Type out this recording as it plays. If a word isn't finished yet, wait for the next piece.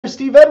is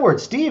Steve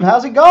Edwards. Steve,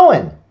 how's it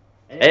going?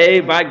 Hey,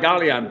 by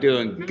golly, I'm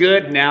doing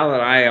good now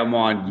that I am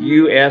on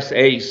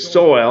USA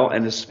soil,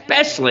 and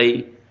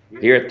especially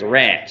here at the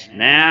ranch.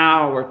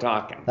 Now we're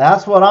talking.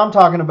 That's what I'm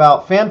talking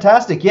about.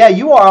 Fantastic. Yeah,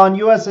 you are on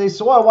USA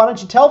soil. Why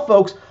don't you tell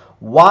folks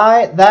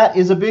why that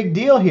is a big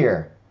deal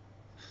here?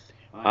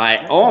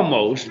 I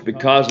almost,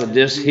 because of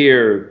this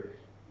here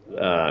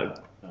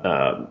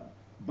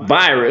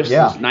virus,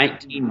 this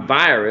 19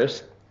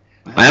 virus,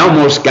 I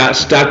almost got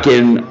stuck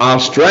in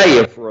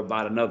Australia for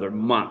about another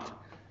month.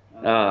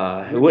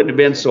 It wouldn't have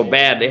been so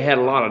bad. They had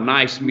a lot of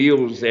nice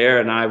mules there,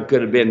 and I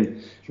could have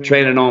been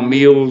training on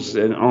mules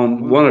and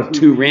on one or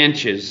two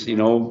ranches, you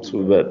know.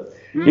 So, but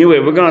anyway,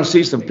 we're going to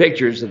see some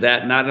pictures of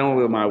that, not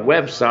only on my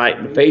website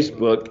and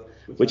Facebook,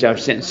 which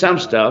I've sent some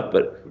stuff,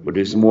 but we'll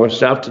do some more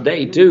stuff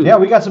today, too. Yeah,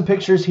 we got some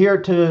pictures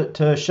here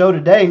to show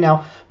today.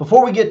 Now,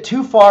 before we get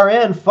too far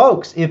in,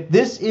 folks, if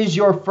this is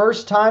your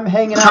first time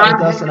hanging out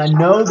with us, and I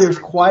know there's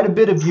quite a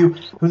bit of you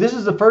who this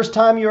is the first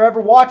time you're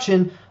ever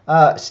watching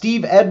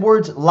Steve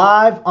Edwards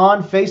live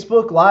on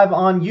Facebook, live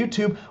on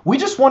YouTube, we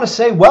just want to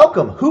say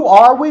welcome. Who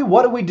are we?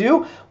 What do we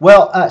do?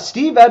 Well,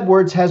 Steve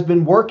Edwards has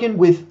been working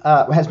with,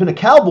 has been a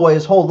cowboy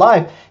his whole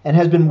life and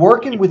has been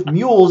working with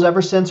mules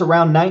ever since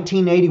around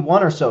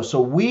 1981 or so.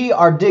 So we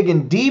are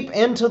digging deep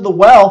into the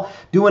well,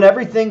 doing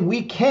everything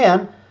we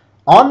can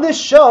on this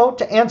show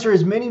to answer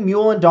as many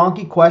mule and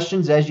donkey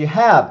questions as you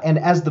have. And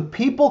as the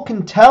people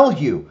can tell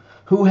you,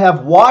 who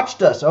have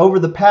watched us over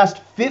the past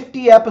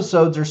 50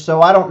 episodes or so,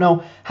 I don't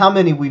know how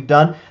many we've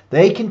done,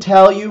 they can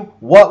tell you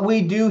what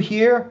we do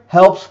here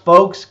helps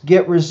folks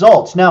get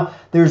results. Now,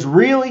 there's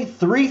really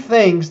three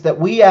things that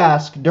we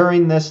ask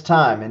during this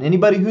time, and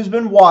anybody who's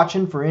been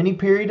watching for any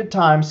period of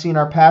time, seen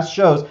our past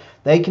shows,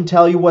 they can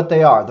tell you what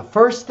they are. The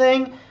first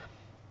thing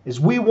is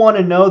we want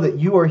to know that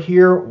you are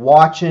here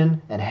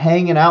watching and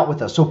hanging out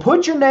with us. So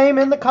put your name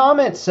in the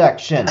comments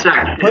section.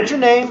 Put your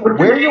name,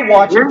 where you're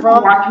watching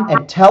from,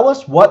 and tell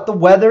us what the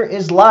weather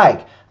is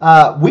like.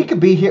 We could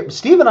be here.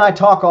 Steve and I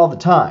talk all the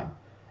time,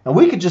 and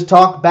we could just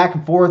talk back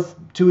and forth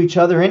to each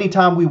other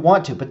anytime we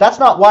want to. But that's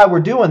not why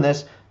we're doing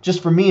this,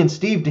 just for me and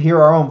Steve to hear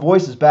our own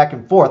voices back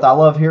and forth. I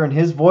love hearing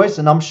his voice,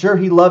 and I'm sure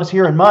he loves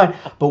hearing mine.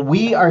 But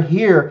we are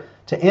here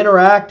to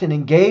interact and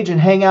engage and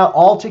hang out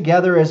all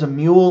together as a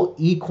mule,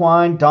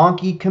 equine,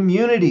 donkey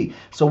community.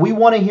 So we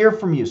want to hear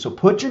from you. So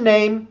put your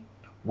name,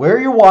 where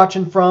you're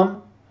watching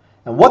from,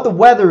 and what the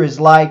weather is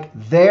like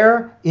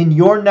there in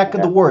your neck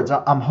of the woods.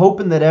 I'm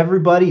hoping that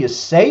everybody is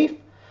safe.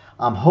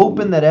 I'm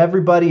hoping that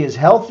everybody is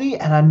healthy.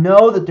 And I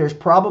know that there's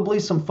probably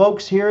some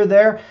folks here or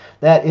there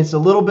that it's a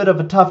little bit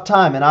of a tough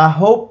time. And I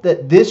hope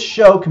that this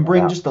show can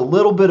bring just a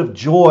little bit of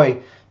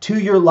joy to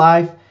your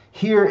life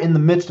here in the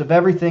midst of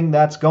everything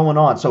that's going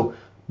on. So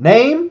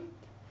name,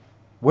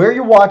 where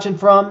you're watching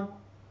from,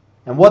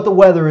 and what the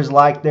weather is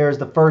like there is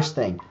the first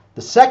thing.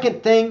 The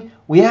second thing,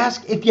 we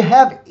ask if you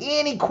have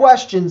any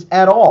questions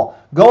at all,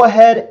 go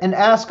ahead and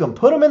ask them.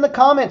 Put them in the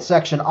comment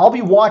section. I'll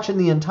be watching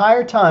the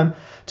entire time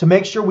to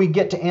make sure we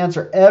get to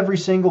answer every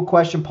single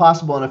question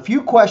possible. And a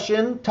few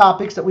question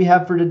topics that we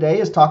have for today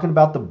is talking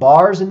about the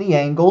bars and the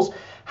angles.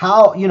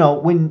 How, you know,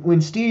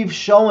 when Steve's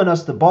showing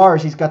us the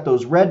bars, he's got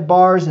those red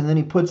bars, and then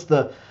he puts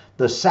the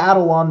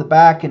saddle on the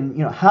back, and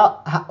you know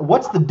how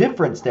what's the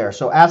difference there?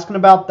 So asking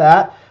about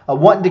that,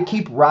 wanting to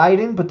keep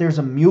riding, but there's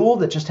a mule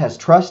that just has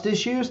trust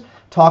issues.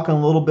 Talking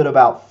a little bit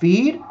about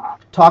feed,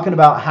 talking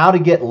about how to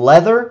get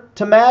leather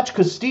to match,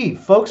 because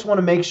Steve, folks want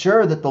to make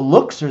sure that the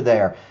looks are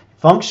there.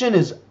 Function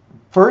is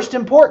first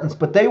importance,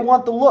 but they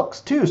want the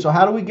looks too. So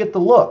how do we get the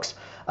looks?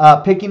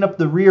 Picking up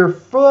the rear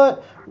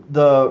foot,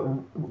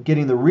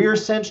 getting the rear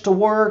cinch to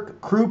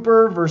work,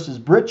 crooper versus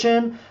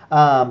britchin,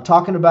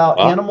 talking about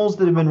animals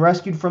that have been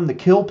rescued from the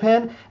kill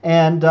pen,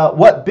 and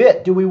what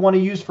bit do we want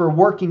to use for a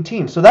working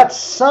team. So that's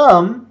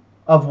some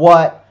of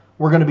what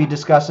we're going to be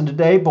discussing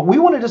today, but we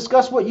want to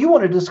discuss what you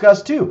want to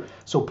discuss too.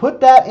 So put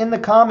that in the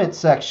comment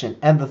section.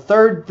 And the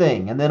third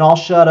thing, and then I'll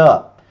shut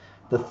up.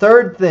 The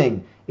third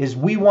thing is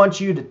we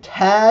want you to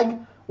tag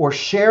or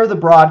share the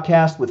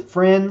broadcast with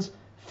friends,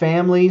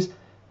 families,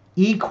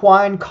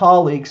 equine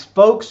colleagues,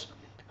 folks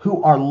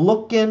who are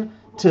looking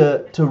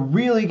to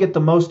really get the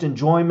most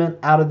enjoyment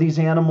out of these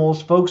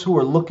animals, folks who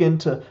are looking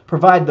to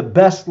provide the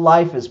best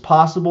life as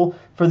possible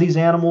for these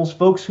animals,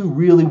 folks who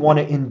really want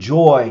to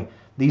enjoy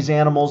these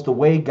animals the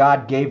way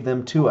God gave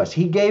them to us.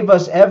 He gave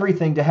us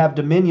everything to have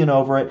dominion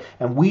over it,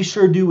 and we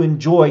sure do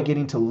enjoy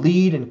getting to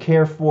lead and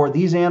care for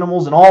these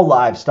animals and all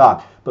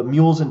livestock, but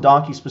mules and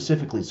donkeys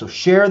specifically. So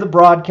share the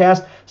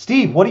broadcast.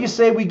 Steve, what do you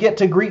say we get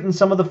to greeting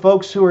some of the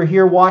folks who are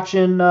here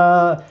watching,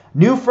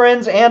 new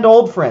friends and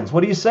old friends?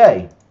 What do you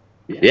say?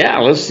 Yeah,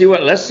 let's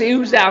see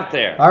who's out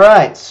there. All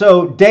right,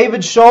 so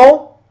David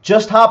Scholl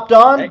just hopped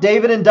on. Hey.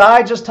 David and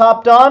Di just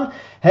hopped on.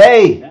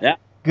 Hey. Yeah.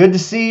 Good to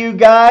see you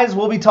guys.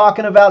 We'll be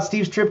talking about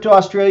Steve's trip to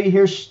Australia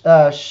here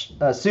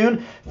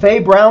soon. Faye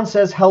Brown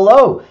says,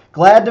 hello.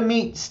 Glad to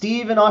meet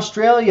Steve in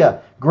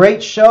Australia.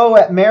 Great show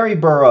at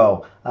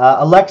Maryborough.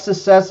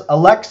 Alexis says,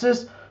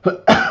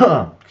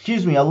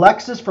 excuse me,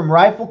 Alexis from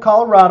Rifle,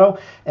 Colorado,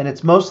 and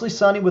it's mostly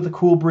sunny with a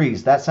cool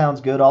breeze. That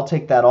sounds good. I'll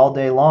take that all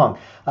day long.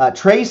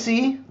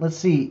 Tracy, let's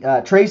see,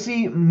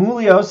 Tracy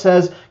Mulio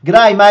says,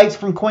 "G'day, mates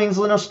from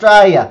Queensland,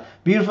 Australia.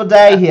 Beautiful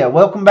day here.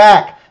 Welcome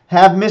back.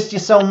 Have missed you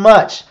so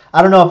much."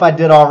 I don't know if I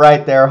did all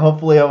right there.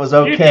 Hopefully it was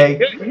okay.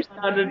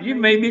 You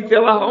made me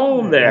feel at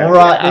home there. All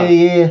right,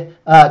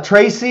 yeah.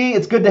 Tracy,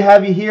 it's good to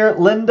have you here.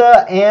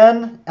 Linda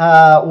Ann,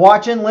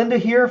 watching. Linda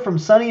here from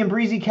sunny and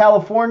breezy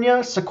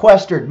California.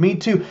 Sequestered. Me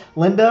too.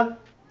 Linda,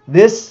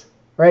 this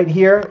right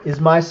here is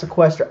my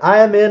sequester. I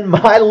am in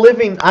my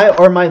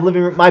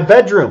my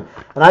bedroom,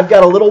 and I've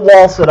got a little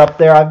wall set up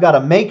there. I've got a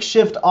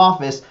makeshift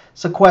office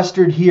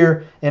sequestered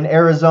here in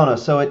Arizona.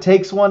 So it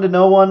takes one to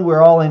know one.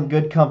 We're all in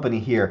good company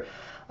here.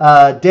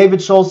 David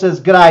Scholl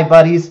says, "G'day,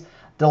 buddies.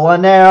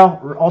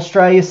 Delano,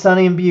 Australia,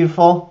 sunny and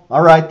beautiful."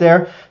 All right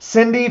there.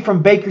 Cindy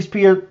from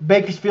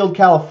Bakersfield,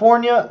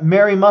 California.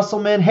 Mary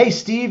Musselman. "Hey,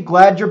 Steve,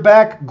 glad you're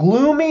back.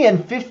 Gloomy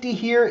and 50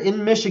 here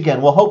in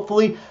Michigan." Well,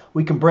 hopefully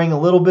we can bring a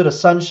little bit of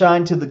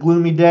sunshine to the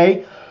gloomy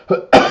day.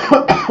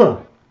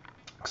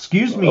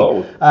 Excuse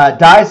me.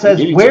 Di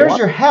says, "Where's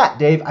your hat,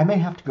 Dave?" I may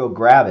have to go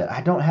grab it. I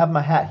don't have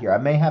my hat here. I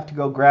may have to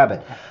go grab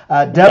it.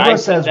 Deborah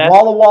says,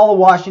 "Walla Walla,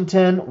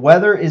 Washington.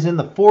 Weather is in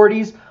the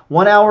 40s.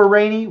 1 hour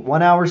rainy,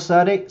 1 hour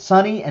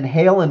sunny, and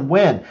hail and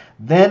wind.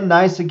 Then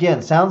nice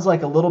again." Sounds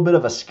like a little bit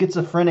of a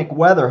schizophrenic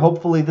weather.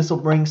 Hopefully this will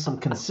bring some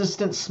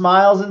consistent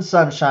smiles and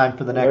sunshine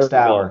for the next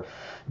hour.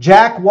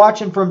 Jack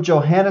watching from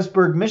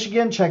Johannesburg,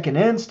 Michigan, checking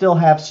in. "Still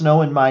have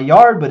snow in my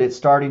yard, but it's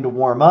starting to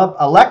warm up."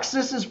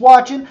 Alexis is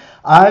watching.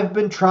 "I've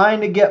been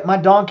trying to get my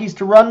donkeys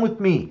to run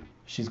with me."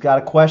 She's got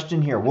a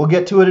question here. We'll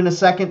get to it in a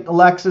second.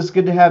 Alexis,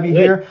 good to have you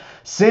here.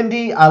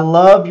 Cindy, "I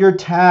love your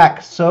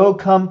tack. So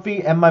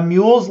comfy, and my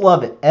mules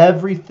love it.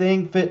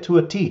 Everything fit to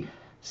a T."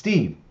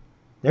 Steve,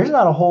 there's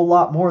not a whole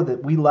lot more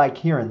that we like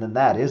hearing than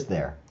that, is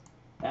there?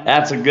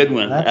 That's a good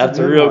one. That's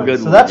a real good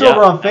one. So that's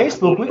over on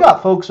Facebook. We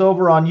got folks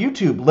over on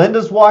YouTube.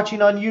 Linda's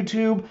watching on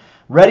YouTube.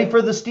 Ready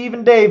for the Steve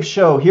and Dave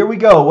show. Here we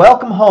go.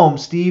 Welcome home,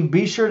 Steve.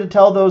 Be sure to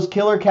tell those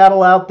killer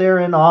cattle out there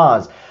in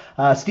Oz.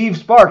 Steve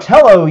Sparks,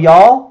 "Hello,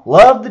 y'all.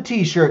 Love the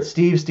t-shirt,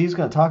 Steve." Steve's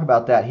going to talk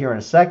about that here in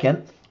a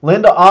second.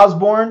 Linda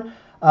Osborne,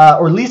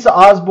 or Lisa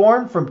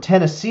Osborne from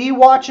Tennessee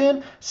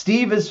watching.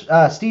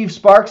 Steve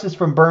Sparks is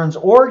from Burns,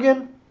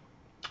 Oregon.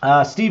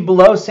 Steve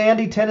below,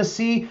 Sandy,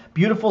 Tennessee,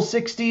 beautiful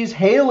 60s.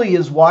 Haley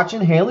is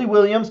watching, Haley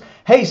Williams.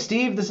 "Hey,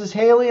 Steve, this is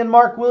Haley and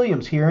Mark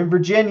Williams here in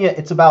Virginia.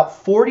 It's about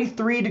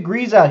 43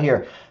 degrees out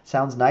here."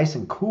 Sounds nice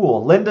and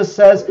cool. Linda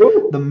says,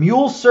 "The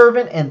Mule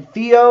Servant and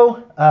Theo,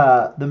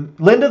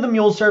 Linda the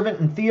Mule Servant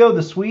and Theo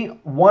the sweet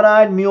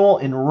one-eyed mule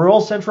in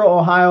rural central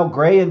Ohio,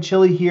 gray and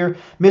chilly here.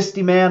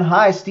 Misty Man,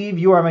 hi, Steve,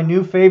 you are my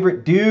new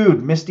favorite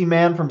dude." Misty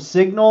Man from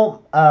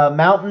Signal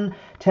Mountain,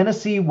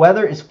 Tennessee.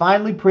 "Weather is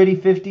finally pretty,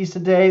 50s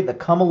today. The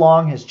come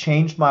along has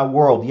changed my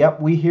world."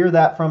 Yep, we hear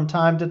that from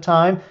time to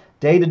time,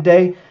 day to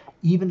day,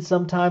 even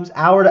sometimes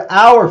hour to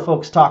hour.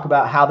 Folks talk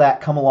about how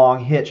that come along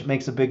hitch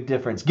makes a big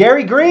difference.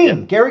 Gary Green.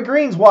 Yep. Gary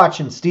Green's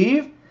watching,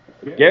 Steve.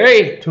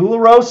 Gary.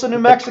 Tularosa, New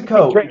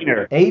Mexico.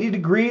 80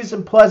 degrees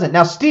and pleasant.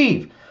 Now,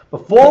 Steve,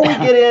 before we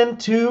get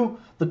into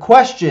the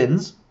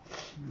questions,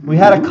 we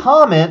had a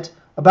comment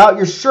about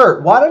your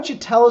shirt. Why don't you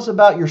tell us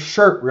about your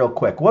shirt real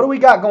quick? What do we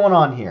got going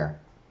on here?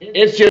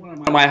 It's just one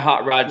of my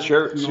hot rod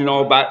shirts, you know,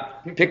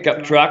 about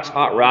pickup trucks,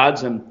 hot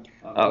rods, and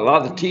a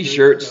lot of the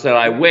t-shirts that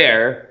I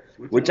wear,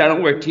 which I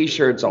don't wear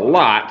t-shirts a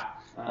lot,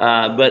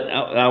 but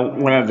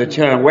when I'm the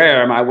children wear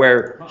them, I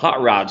wear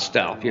hot rod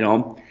stuff, you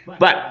know.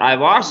 But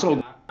I've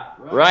also,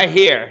 right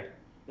here,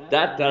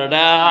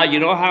 you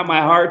know how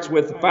my heart's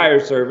with the fire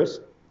service?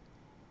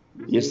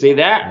 You see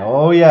that?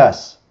 Oh,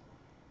 yes.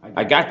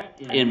 I got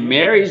in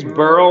Mary's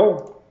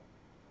Burro,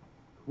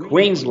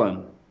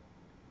 Queensland.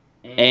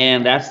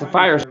 And that's the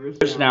fire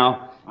service.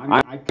 Now,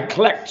 I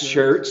collect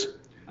shirts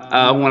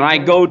when I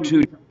go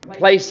to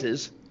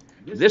places.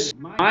 This is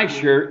my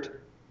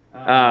shirt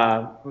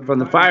from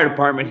the fire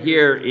department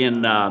here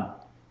in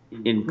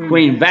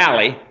Queen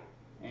Valley,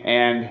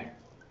 and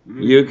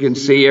you can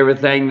see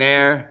everything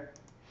there,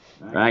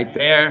 right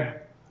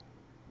there.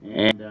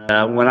 And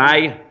when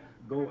I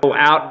go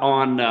out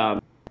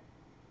on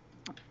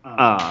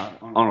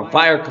a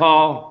fire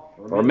call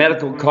or a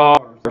medical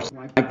call or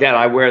something like that,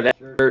 I wear that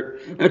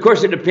shirt. And of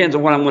course, it depends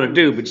on what I'm going to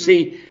do. But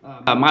see,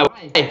 my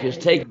wife is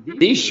taking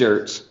these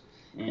shirts,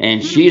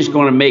 and she's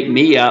going to make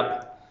me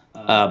up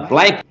a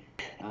blanket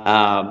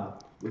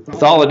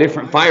with all the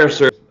different fire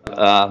service.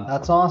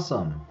 That's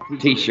awesome.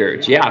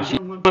 T-shirts. Yeah, she's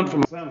one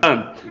from my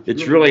son.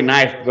 It's really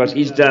nice because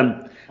he's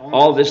done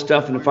all this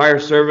stuff in the fire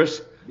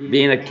service,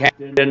 being a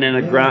captain and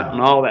a grunt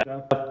and all that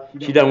stuff.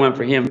 She done one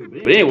for him.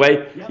 But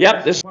anyway,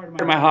 yep, this is part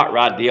of my hot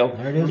rod deal.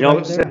 There it is, you know,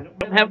 right there.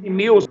 I don't have any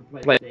mules on the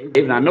place,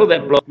 and I know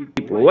that blows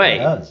people away. It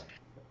does.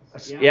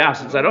 Yeah,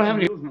 since I don't have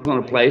any mules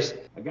on the place,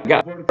 I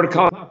got a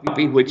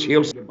copy, which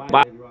he'll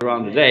buy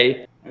around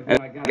today, and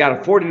I got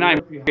a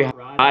 49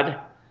 rod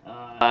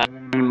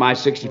in my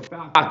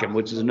 65 pocket,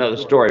 which is another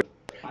story.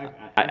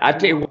 I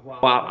tell you,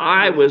 while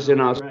I was in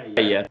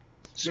Australia,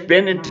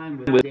 spending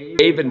time with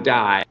Dave and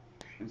Di,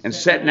 and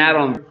sitting out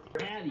on the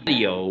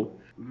patio,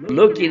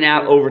 looking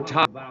out over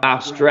top of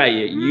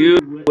Australia,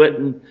 you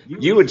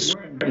would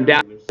swear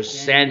down to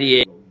San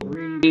Diego,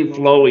 green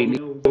flowing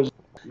hills.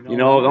 You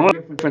know, the only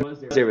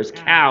difference there was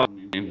cows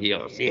in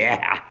hills.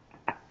 Yeah.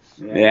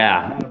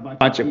 Yeah, a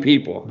bunch of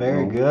people.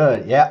 Very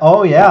good. Yeah.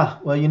 Oh, yeah.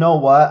 Well, you know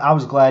what? I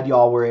was glad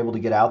y'all were able to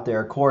get out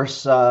there. Of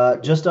course,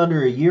 just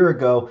under a year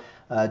ago,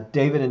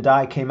 David and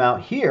Di came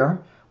out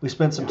here. We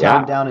spent some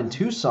time down in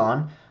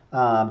Tucson,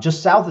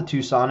 just south of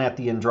Tucson at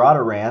the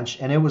Andrada Ranch,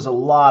 and it was a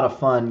lot of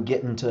fun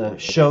getting to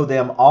show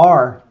them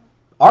our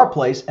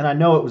place, and I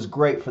know it was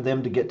great for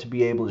them to get to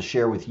be able to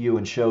share with you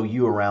and show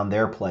you around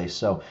their place.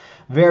 So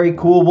very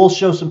cool. We'll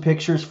show some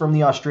pictures from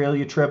the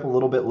Australia trip a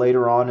little bit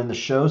later on in the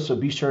show, so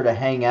be sure to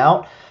hang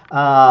out.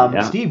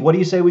 Steve, what do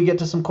you say we get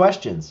to some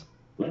questions?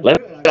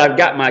 I've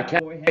got my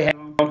cowboy hat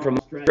from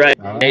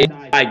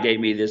Australia. I gave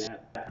me this.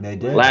 They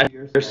did. Last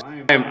year,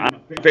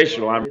 I'm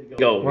official. I'm ready to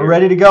go. We're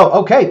ready to go.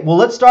 Okay, well,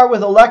 let's start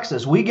with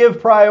Alexis. We give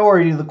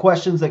priority to the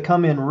questions that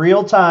come in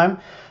real time.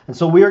 And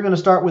so we are going to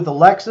start with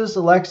Alexis.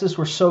 Alexis,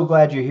 we're so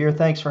glad you're here.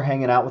 Thanks for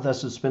hanging out with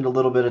us and spend a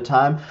little bit of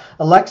time.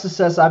 Alexis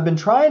says, I've been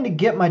trying to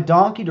get my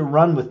donkey to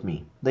run with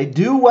me. They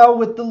do well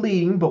with the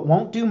leading, but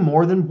won't do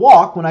more than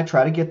walk when I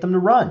try to get them to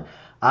run.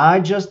 I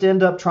just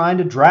end up trying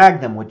to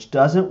drag them, which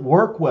doesn't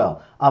work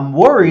well. I'm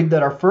worried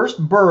that our first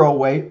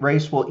burro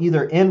race will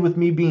either end with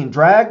me being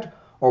dragged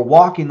or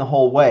walking the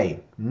whole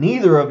way.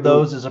 Neither of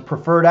those is a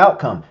preferred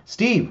outcome.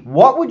 Steve,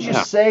 what would you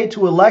say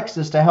to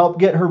Alexis to help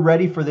get her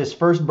ready for this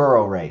first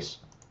burro race?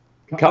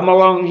 Come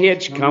along,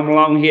 hitch, come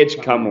along,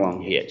 hitch, come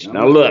along, hitch.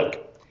 Now look,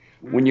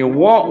 when you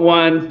want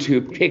one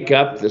to pick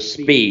up the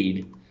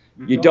speed,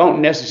 you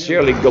don't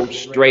necessarily go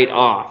straight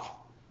off.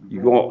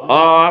 You go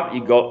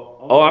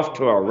off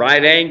to a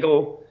right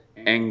angle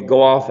and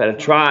go off at a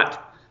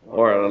trot,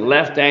 or a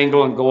left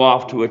angle and go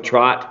off to a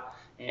trot,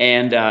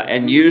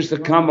 and use the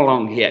come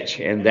along hitch,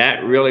 and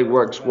that really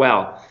works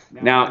well.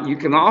 Now you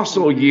can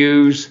also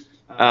use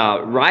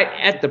right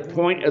at the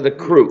point of the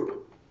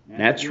croup.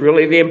 That's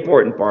really the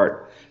important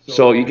part.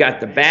 So you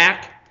got the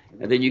back,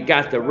 and then you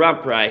got the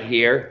rump right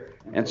here.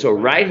 And so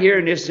right here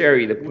in this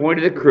area, the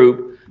point of the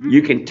croup,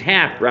 you can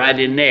tap right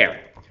in there.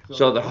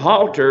 So the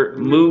halter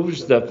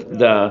moves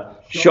the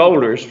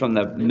shoulders from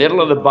the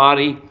middle of the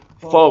body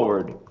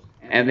forward.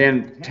 And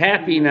then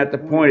tapping at the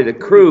point of the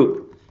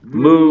croup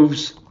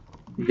moves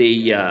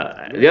the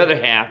other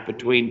half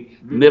between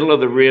middle of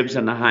the ribs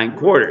and the hind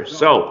quarters.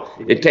 So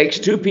it takes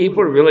two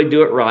people to really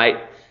do it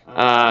right.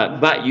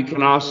 But you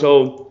can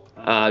also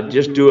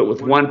just do it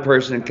with one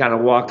person and kind of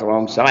walk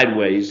along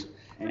sideways,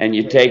 and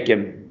you take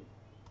him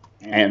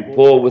and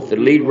pull with the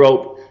lead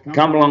rope,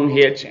 come along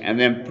hitch, and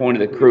then point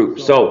of the croup.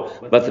 So,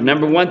 but the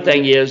number one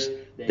thing is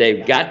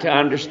they've got to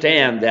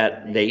understand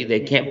that they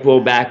can't pull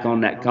back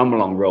on that come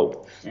along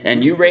rope.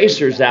 And you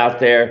racers out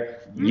there,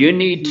 you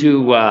need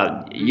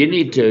to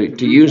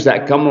use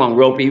that come along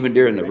rope even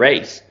during the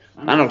race.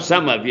 I know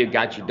some of you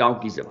got your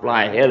donkeys that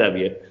fly ahead of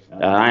you.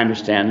 I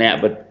understand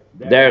that, but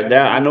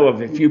I know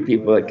of a few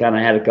people that kind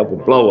of had a couple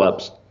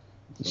blow-ups.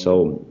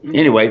 So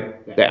anyway,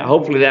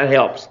 hopefully that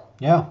helps.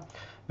 Yeah,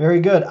 very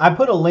good. I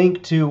put a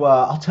link to,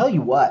 I'll tell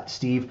you what,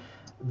 Steve,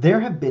 there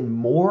have been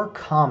more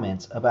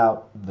comments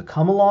about the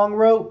come-along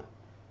rope,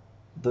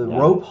 the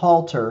rope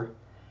halter,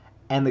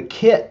 and the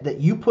kit that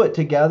you put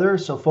together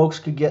so folks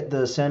could get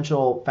the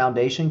essential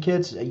foundation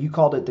kits. You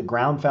called it the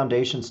ground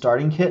foundation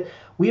starting kit.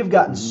 We have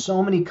gotten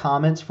so many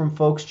comments from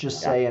folks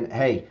just saying,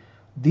 hey,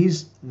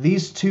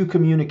 these two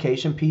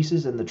communication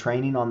pieces and the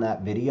training on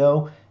that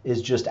video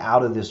is just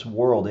out of this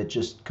world. It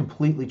just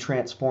completely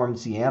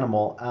transforms the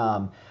animal.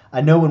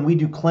 I know when we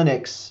do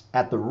clinics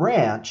at the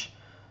ranch,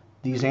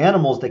 these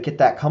animals that get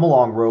that come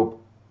along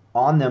rope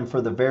on them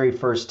for the very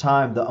first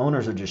time, the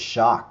owners are just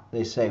shocked.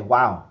 They say,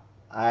 wow,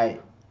 I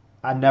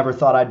never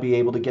thought I'd be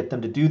able to get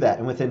them to do that.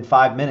 And within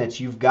 5 minutes,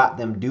 you've got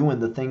them doing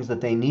the things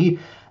that they need.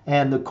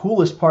 And the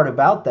coolest part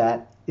about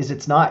that is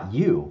it's not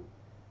you.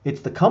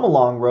 It's the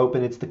come-along rope,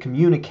 and it's the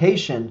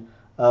communication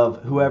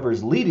of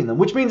whoever's leading them,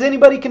 which means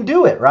anybody can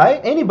do it, right?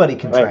 Anybody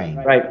can train.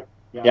 Right.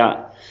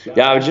 Yeah.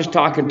 I was just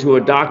talking to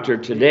a doctor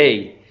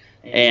today,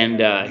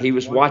 and he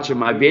was watching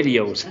my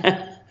videos.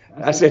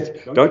 I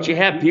said, don't you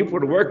have people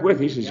to work with?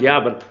 He says, yeah,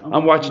 but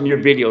I'm watching your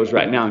videos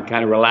right now and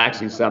kind of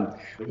relaxing some.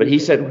 But he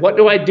said, what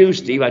do I do,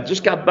 Steve? I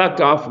just got bucked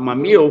off of my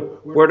mule.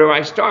 Where do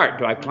I start?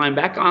 Do I climb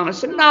back on? I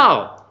said,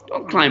 no.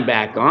 Don't climb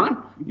back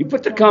on. You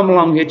put the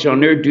come-along hitch on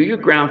there, do your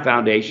ground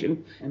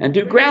foundation, and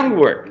do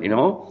groundwork,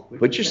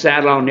 Put your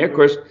saddle on there. Of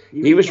course,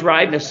 he was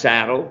riding a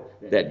saddle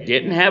that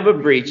didn't have a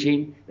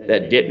breeching,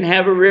 that didn't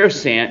have a rear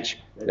cinch,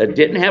 that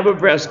didn't have a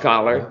breast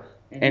collar.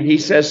 And he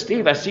says,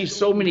 Steve, I see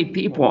so many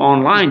people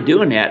online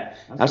doing that.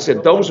 I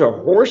said, those are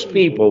horse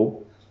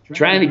people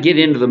trying to get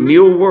into the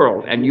mule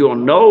world. And you'll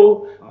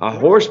know a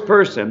horse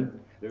person,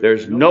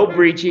 there's no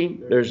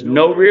breeching, there's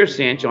no rear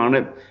cinch on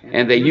it,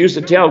 and they use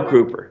the tail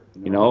crooper.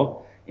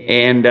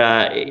 And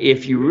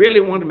if you really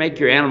want to make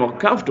your animal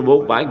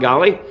comfortable, by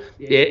golly,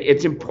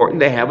 it's important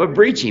to have a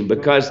breeching,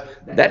 because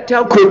that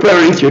tail croup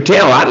underneath your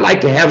tail, I'd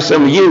like to have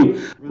some of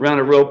you run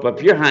a rope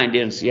up your hind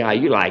end and see how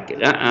you like it.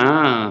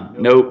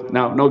 Nope,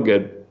 no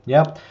good.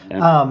 Yep.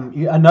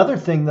 Another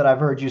thing that I've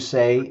heard you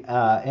say,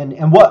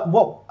 and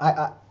what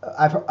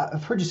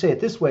I've heard you say it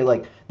this way,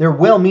 like they're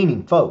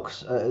well-meaning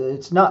folks.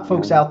 It's not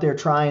folks out there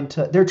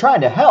they're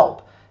trying to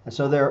help, and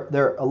so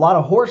they're a lot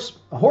of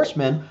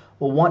horsemen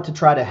will want to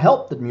try to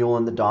help the mule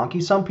and the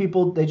donkey. Some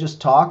people, they just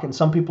talk, and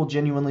some people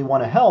genuinely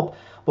want to help.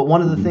 But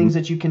one of the things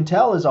that you can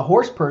tell is a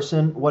horse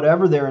person,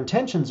 whatever their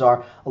intentions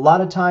are, a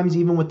lot of times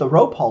even with the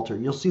rope halter,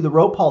 you'll see the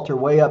rope halter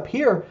way up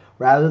here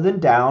rather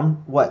than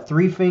down,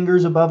 3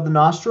 fingers above the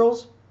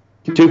nostrils?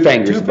 2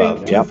 fingers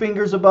above. Two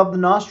fingers above the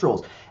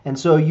nostrils. And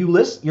so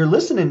you're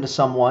listening to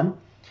someone,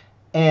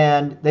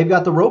 and they've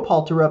got the rope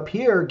halter up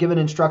here giving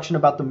instruction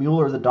about the mule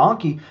or the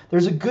donkey.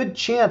 There's a good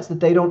chance that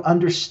they don't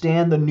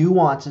understand the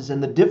nuances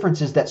and the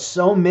differences that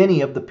so many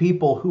of the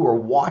people who are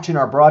watching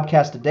our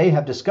broadcast today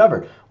have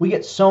discovered. We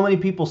get so many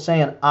people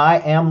saying, I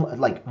am,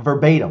 like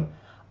verbatim,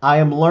 I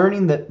am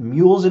learning that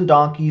mules and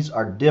donkeys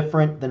are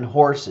different than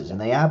horses, and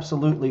they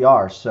absolutely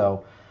are.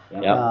 So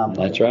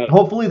that's right.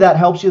 Hopefully that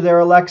helps you there,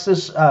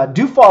 Alexis.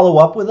 Do follow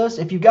up with us.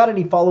 If you've got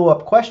any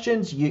follow-up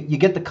questions, you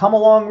get the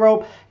come-along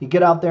rope, you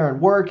get out there and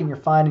work, and you're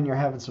finding you're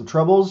having some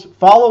troubles,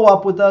 follow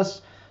up with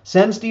us.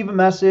 Send Steve a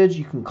message.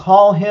 You can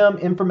call him.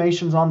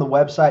 Information's on the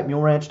website,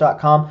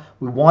 muleranch.com.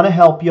 We want to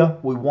help you.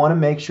 We want to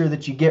make sure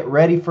that you get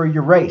ready for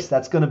your race.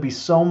 That's going to be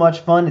so much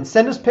fun. And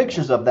send us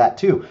pictures of that,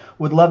 too.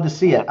 We'd love to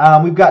see it.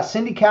 We've got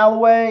Cindy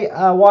Calloway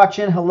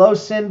watching. Hello,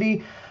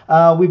 Cindy.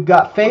 We've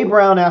got Faye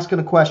Brown asking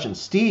a question.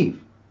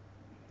 Steve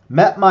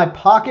met my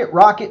pocket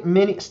rocket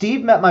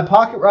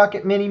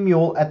mini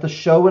mule at the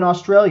show in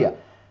Australia.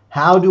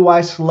 How do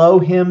I slow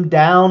him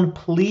down,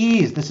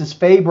 please? This is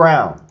Faye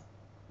Brown.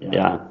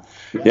 Yeah,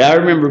 I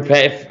remember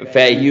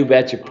Faye, you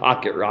bet your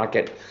pocket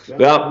rocket.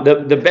 Well,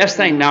 the best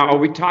thing now, are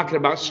we talking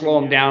about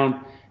slowing him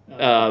down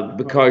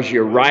because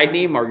you're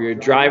riding him or you're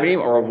driving him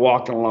or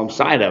walking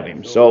alongside of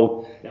him?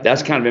 So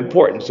that's kind of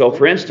important. So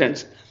for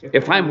instance,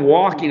 if I'm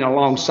walking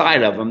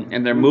alongside of them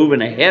and they're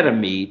moving ahead of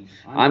me,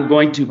 I'm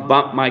going to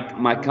bump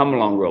my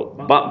come-along rope.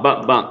 Bump,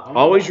 bump, bump.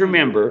 Always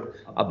remember,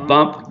 a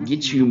bump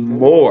gets you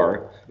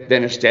more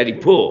than a steady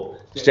pull.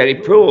 Steady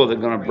pull, they're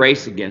going to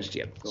brace against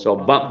you. So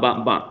bump,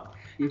 bump, bump.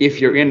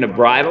 If you're in the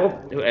bridle,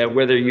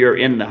 whether you're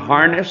in the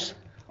harness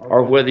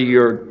or whether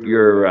you're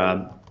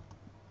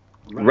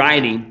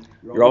riding,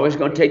 you're always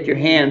going to take your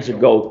hands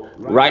and go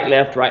right,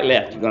 left, right,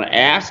 left. You're going to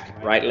ask,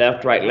 right,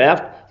 left,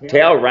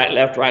 tail, right,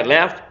 left,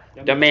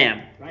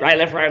 demand, right,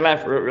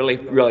 left, really,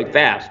 really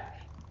fast.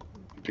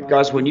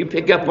 Because when you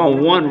pick up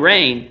on one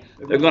rein,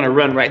 they're going to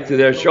run right through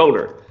their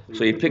shoulder.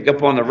 So you pick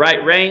up on the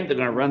right rein, they're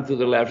going to run through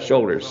the left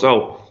shoulder.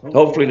 So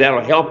hopefully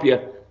that'll help you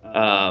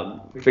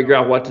figure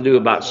out what to do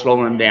about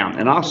slowing them down.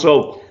 And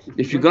also,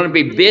 if you're going to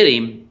be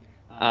bitting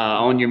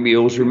on your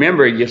mules,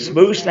 remember your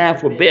smooth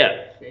snaffle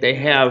bit, they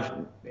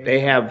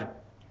have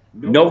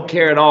no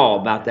care at all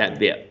about that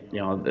bit. You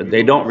know,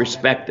 they don't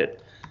respect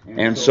it.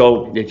 And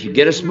so if you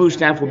get a smooth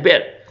snaffle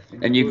bit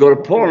and you go to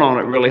pulling on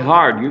it really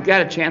hard, you've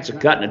got a chance of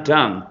cutting a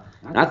tongue.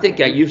 And I think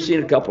you've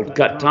seen a couple of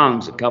cut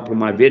tongues, a couple of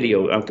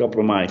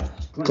my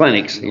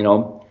clinics, you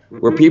know,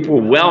 where people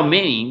are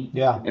well-meaning,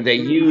 and they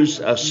use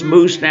a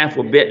smooth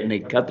snaffle bit and they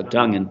cut the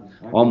tongue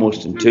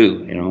almost in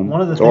two. You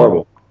know, it's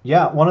horrible.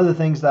 One of the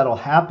things that'll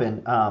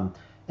happen.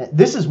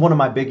 This is one of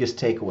my biggest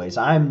takeaways.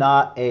 I am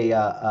not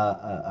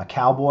a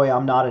cowboy.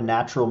 I'm not a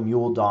natural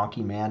mule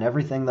donkey man.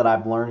 Everything that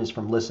I've learned is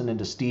from listening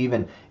to Steve,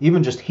 and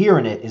even just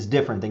hearing it is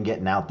different than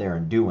getting out there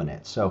and doing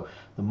it. So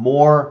the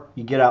more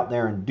you get out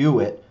there and do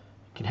it,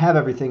 you can have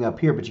everything up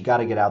here, but you got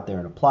to get out there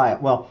and apply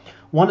it. Well,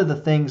 one of the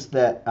things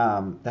that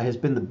that has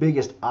been the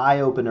biggest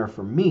eye-opener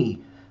for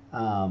me,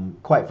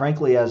 quite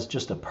frankly, as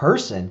just a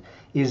person,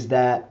 is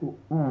that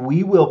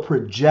we will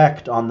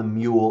project on the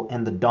mule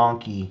and the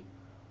donkey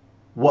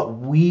what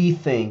we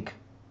think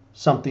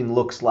something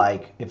looks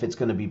like if it's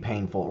going to be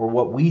painful, or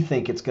what we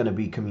think it's going to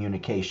be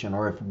communication,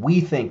 or if we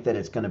think that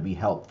it's going to be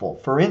helpful.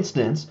 For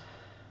instance,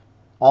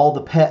 all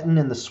the petting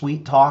and the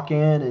sweet talking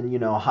and, you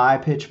know,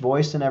 high-pitched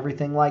voice and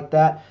everything like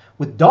that.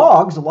 With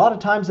dogs, a lot of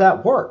times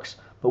that works.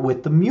 But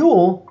with the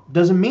mule, it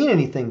doesn't mean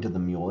anything to the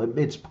mule.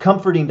 It's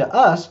comforting to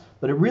us,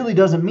 but it really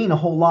doesn't mean a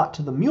whole lot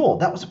to the mule.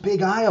 That was a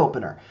big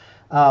eye-opener.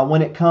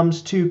 When it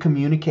comes to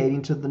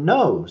communicating to the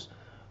nose,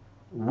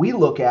 we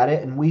look at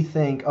it and we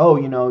think, oh,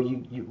 you know,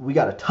 we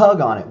got a tug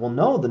on it. Well,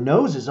 no, the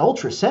nose is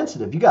ultra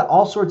sensitive. You got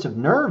all sorts of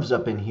nerves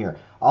up in here.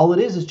 All it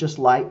is just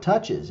light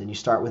touches. And you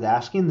start with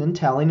asking, then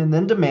telling, and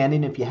then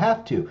demanding if you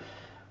have to.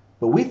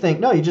 But we think,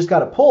 no, you just got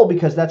to pull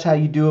because that's how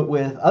you do it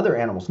with other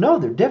animals. No,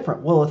 they're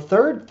different. Well, a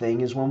third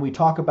thing is when we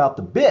talk about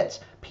the bits,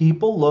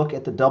 people look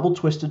at the double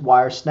twisted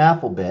wire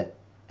snaffle bit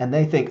and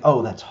they think,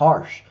 oh, that's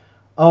harsh.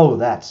 Oh,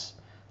 that's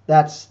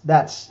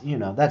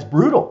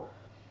brutal.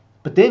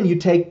 But then you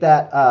take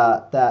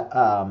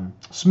that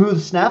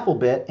smooth snaffle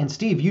bit, and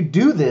Steve, you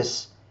do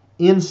this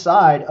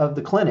inside of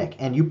the clinic,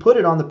 and you put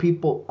it on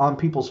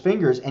people's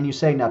fingers, and you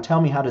say, now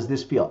tell me, how does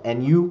this feel?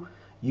 And you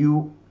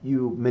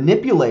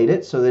manipulate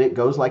it so that it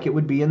goes like it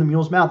would be in the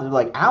mule's mouth. And they're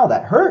like, ow,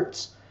 that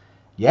hurts.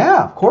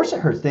 Yeah, of course it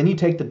hurts. Then you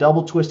take the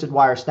double twisted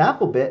wire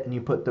snaffle bit and you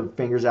put the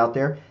fingers out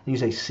there and you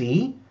say,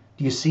 see?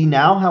 Do you see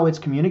now how it's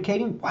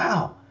communicating?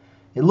 Wow.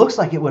 It looks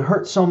like it would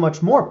hurt so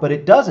much more, but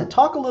it doesn't.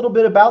 Talk a little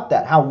bit about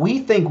that, how we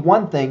think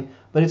one thing,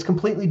 but it's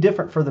completely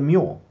different for the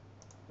mule.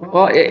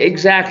 Well,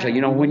 exactly.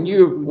 You know, when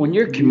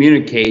you're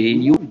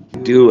communicating, you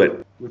do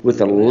it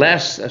with a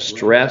less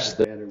stress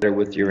there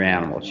with your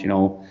animals, you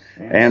know.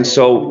 And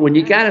so when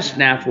you got a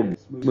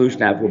smooth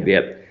snaffle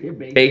bit,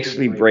 it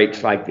basically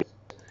breaks like this.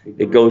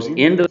 It goes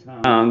into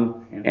the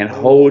tongue and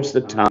holds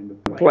the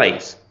tongue in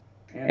place.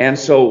 And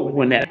so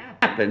when that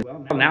happens,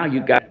 well, now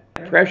you've got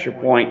a pressure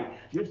point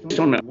just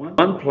on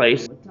one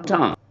place, the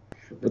tongue.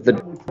 But the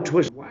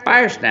twist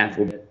wire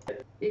snaffle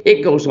bit,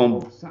 it goes on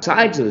both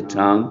sides of the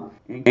tongue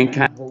and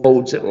kind of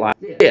holds it like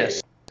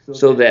this,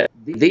 so that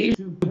these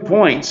 2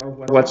 points are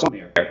what's on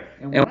there.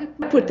 And when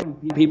I put them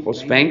on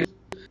people's fingers,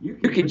 you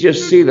could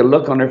just see the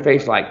look on their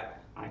face like,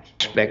 I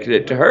expected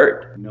it to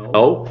hurt.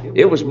 No,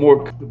 it was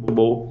more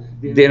comfortable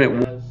than it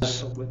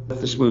was with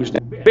the smooth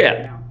snaffle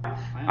bit.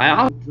 I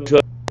also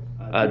took,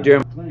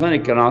 during my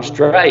clinic in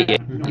Australia,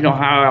 you know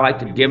how I like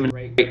to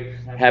demonstrate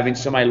having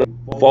somebody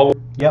look forward?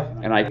 Yep.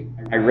 And I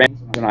ran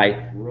and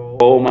I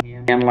roll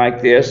my hand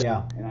like this.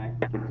 Yeah. And I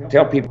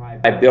tell people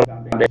I built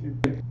a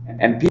foundation,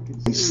 and people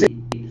can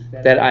see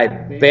that I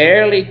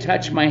barely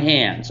touch my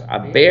hands. I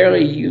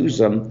barely use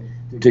them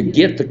to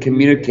get the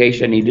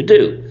communication I need to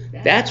do.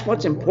 That's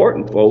what's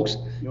important, folks.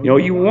 You know,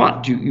 you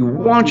want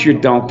your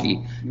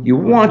donkey, you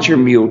want your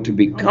mule to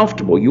be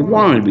comfortable. You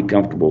want him to be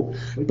comfortable,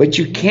 but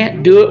you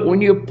can't do it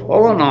when you're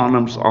pulling on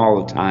them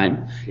all the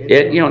time.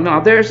 Now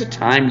there's a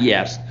time,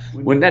 yes,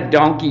 when that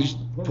donkey's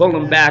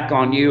pulling back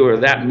on you or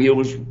that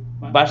mule's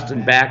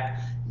busting back.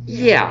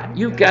 Yeah,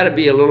 you've got to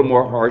be a little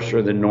more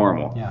harsher than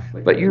normal. Yeah.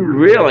 But you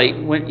really,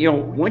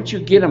 once you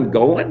get them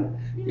going,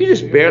 you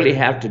just barely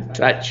have to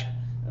touch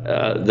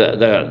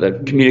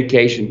the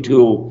communication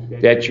tool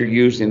that you're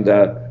using,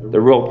 the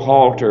rope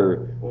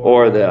halter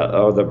or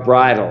the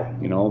bridle.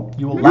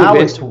 You allow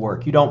it to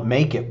work. You don't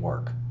make it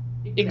work.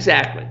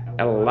 Exactly.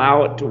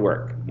 Allow it to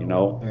work.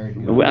 Very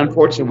good.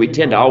 Unfortunately, we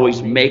tend to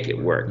always make it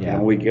work. Yeah.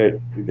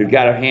 We've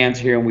got our hands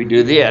here and we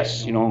do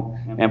this,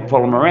 and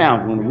pull them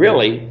around. When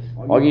really,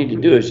 all you need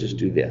to do is just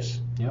do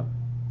this. Yep.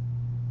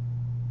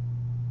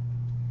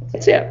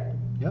 That's it.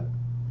 Yep.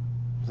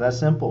 It's that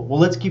simple. Well,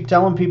 let's keep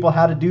telling people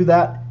how to do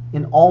that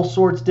in all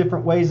sorts,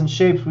 different ways and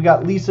shapes. We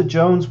got Lisa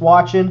Jones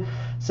watching.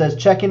 Says,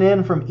 checking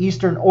in from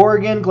Eastern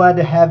Oregon. Glad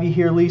to have you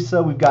here,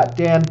 Lisa. We've got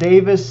Dan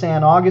Davis,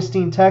 San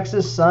Augustine,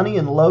 Texas. Sunny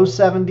and low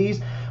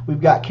 70s.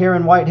 We've got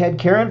Karen Whitehead.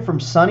 Karen from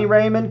sunny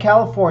Raymond,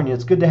 California.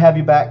 It's good to have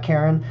you back,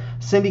 Karen.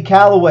 Cindy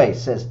Calloway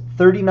says,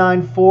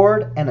 39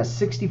 Ford and a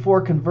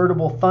 64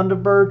 convertible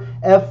Thunderbird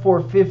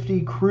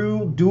F450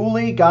 crew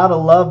dually. Gotta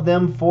love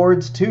them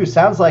Fords too.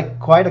 Sounds like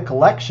quite a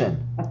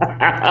collection.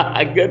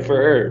 Good for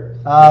her.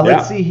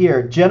 Let's see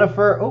here.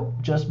 Jennifer,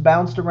 just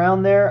bounced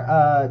around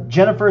there.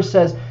 Jennifer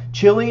says,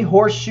 Chile,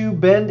 Horseshoe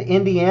Bend,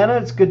 Indiana.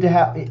 It's good to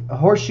have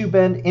Horseshoe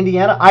Bend,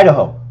 Indiana,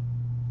 Idaho.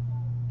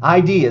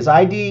 ID is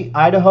ID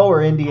Idaho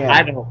or Indiana?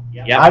 Idaho.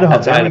 Yeah, Idaho.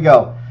 There we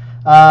go.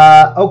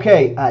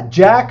 Okay.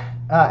 Jack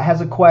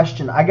has a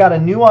question. I got a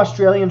new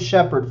Australian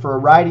Shepherd for a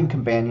riding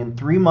companion,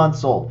 3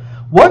 months old.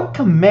 What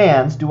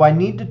commands do I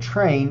need to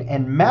train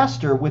and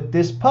master with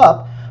this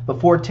pup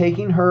before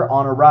taking her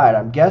on a ride?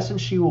 I'm guessing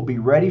she will be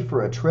ready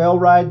for a trail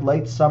ride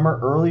late summer,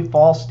 early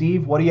fall.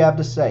 Steve, what do you have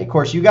to say? Of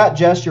course, you got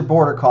Jess, your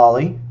border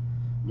collie.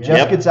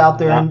 Jess gets out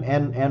there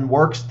and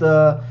works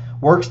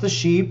the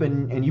sheep,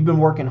 and you've been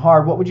working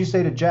hard. What would you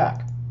say to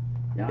Jack?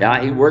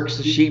 Yeah, he works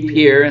the sheep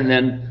here, and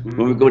then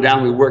when we go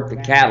down, we work the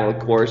cattle, of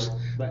course.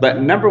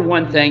 But number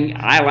one thing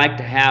I like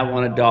to have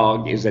on a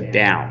dog is a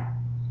down.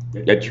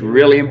 That's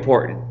really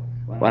important.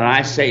 When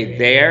I say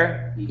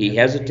there, he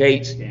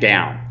hesitates,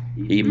 down.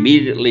 He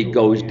immediately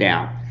goes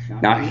down.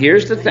 Now,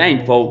 here's the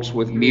thing, folks,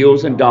 with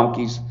mules and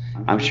donkeys.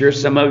 I'm sure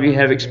some of you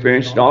have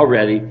experienced it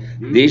already.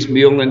 These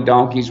mules and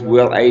donkeys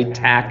will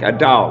attack a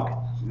dog.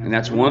 And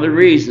that's one of the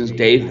reasons,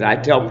 Dave, that I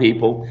tell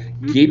people,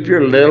 keep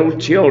your little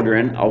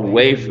children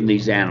away from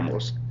these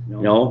animals.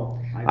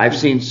 I've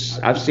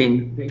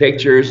seen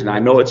pictures, and I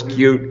know it's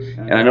cute,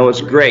 and I know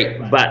it's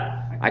great, but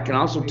I can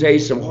also tell you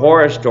some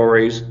horror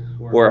stories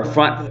where a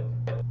front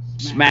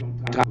smacked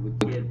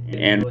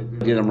and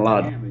did them a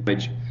lot of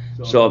damage.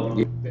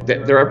 So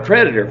they're a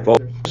predator,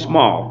 folks.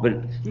 Small, but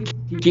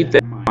keep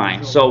that in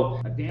mind.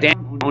 So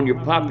down on your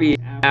puppy is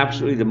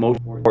absolutely the most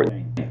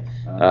important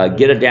thing.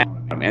 Get a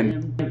down,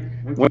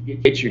 and when you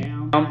get your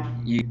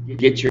down, you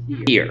get your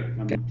ear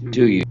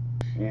to you.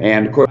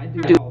 And of course, I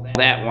do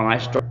that when I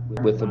start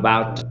with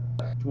about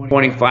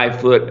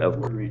 25 foot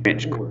of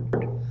inch cord.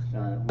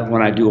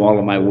 When I do all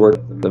of my work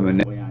with them,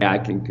 and I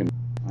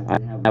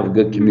have a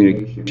good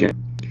communication.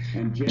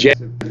 Jeff,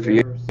 for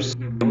you'll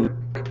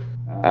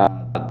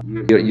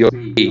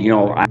see,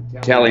 I'm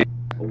telling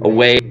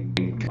away,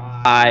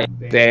 high,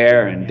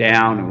 there and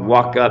down, and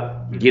walk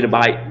up, get a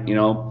bite, you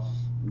know,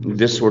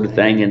 this sort of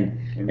thing.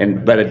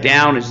 But a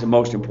down is the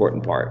most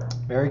important part.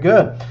 Very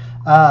good.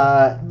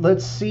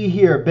 Let's see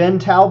here. Ben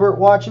Talbert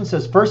watching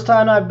says, first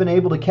time I've been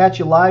able to catch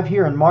you live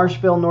here in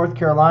Marshville, North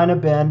Carolina.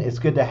 Ben, it's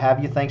good to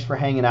have you. Thanks for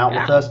hanging out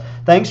with us.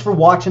 Thanks for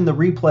watching the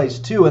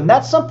replays too. And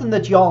that's something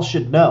that y'all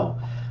should know.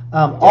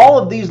 All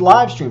of these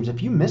live streams,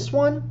 if you miss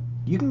one,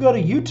 you can go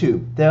to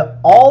YouTube.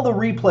 All the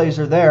replays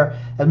are there.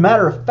 As a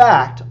matter of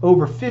fact,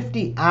 over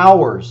 50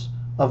 hours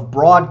of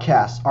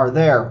broadcasts are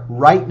there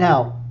right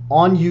now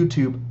on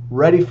YouTube,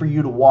 ready for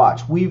you to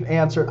watch. We've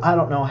answered I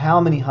don't know how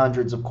many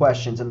hundreds of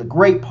questions, and the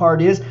great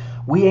part is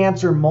we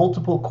answer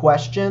multiple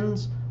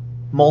questions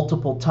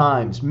multiple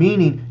times,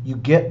 meaning you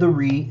get the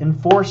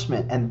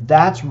reinforcement, and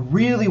that's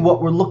really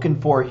what we're looking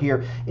for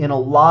here in a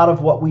lot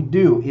of what we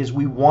do. Is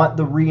we want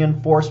the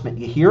reinforcement.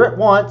 You hear it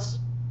once,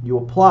 you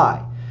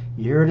apply.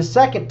 You hear it a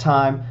second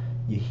time,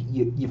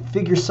 you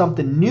figure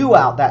something new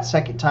out that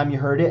second time you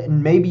heard it,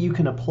 and maybe you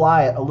can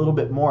apply it a little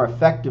bit more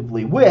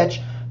effectively. Which,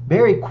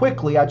 very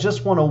quickly, I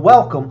just want to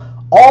welcome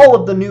all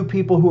of the new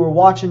people who are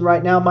watching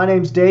right now. My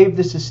name's Dave.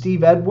 This is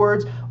Steve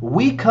Edwards.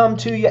 We come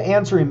to you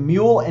answering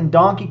mule and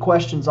donkey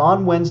questions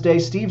on Wednesday.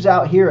 Steve's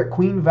out here at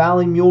Queen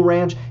Valley Mule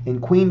Ranch in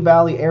Queen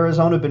Valley,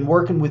 Arizona. Been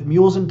working with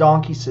mules and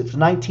donkeys since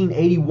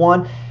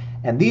 1981.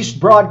 And these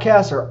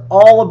broadcasts are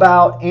all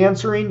about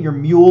answering your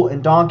mule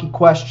and donkey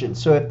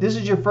questions. So if this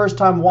is your first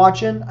time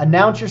watching,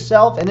 announce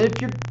yourself. And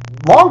if you're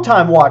a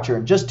long-time watcher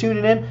and just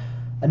tuning in,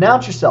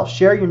 announce yourself.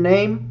 Share your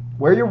name,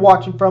 where you're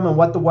watching from, and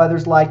what the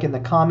weather's like in the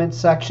comments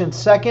section.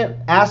 Second,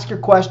 ask your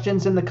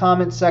questions in the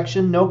comments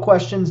section. No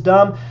question's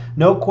dumb.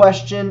 No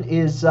question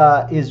is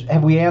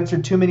have we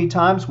answered too many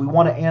times? We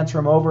want to answer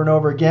them over and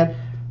over again.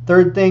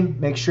 Third thing,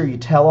 make sure you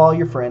tell all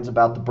your friends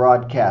about the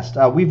broadcast.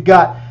 We've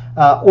got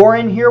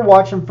Oren here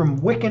watching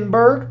from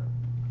Wickenburg.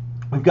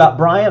 We've got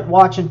Bryant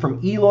watching from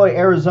Eloy,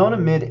 Arizona,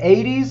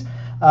 mid-80s.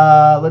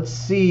 Let's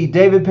see.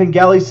 David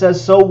Pengelly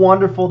says, so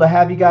wonderful to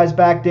have you guys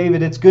back.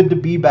 David, it's good to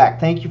be back.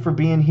 Thank you for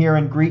being here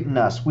and greeting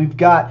us. We've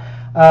got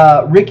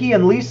Ricky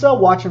and Lisa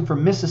watching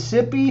from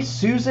Mississippi.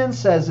 Susan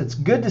says, it's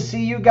good to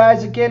see you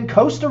guys again.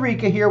 Costa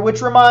Rica here,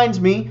 which reminds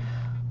me,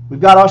 we've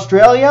got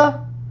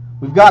Australia.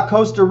 We've got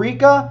Costa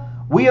Rica.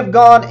 We have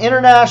gone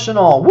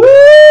international. Woo!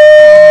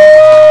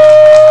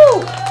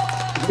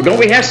 Well, don't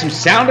we have some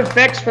sound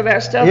effects for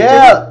that stuff?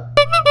 Yeah.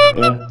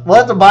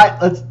 Well, there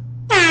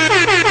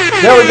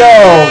we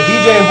go,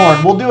 DJ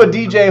horn. We'll do a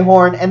DJ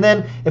horn, and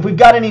then if we've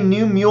got any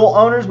new mule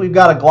owners, we've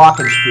got a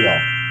glockenspiel.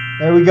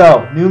 There we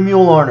go, new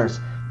mule owners.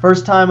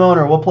 First time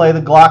owner, we'll play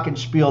the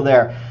glockenspiel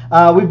there.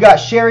 We've got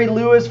Sherry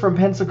Lewis from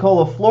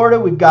Pensacola, Florida.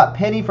 We've got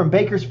Penny from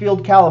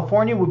Bakersfield,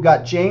 California. We've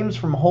got James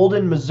from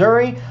Holden,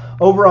 Missouri,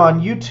 over on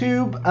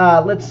YouTube.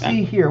 Let's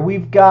see here.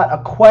 We've got a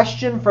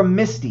question from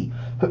Misty.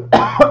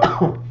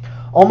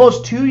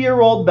 Almost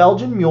 2-year-old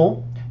Belgian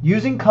mule,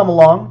 using come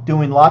along,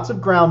 doing lots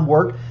of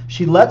groundwork.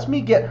 She lets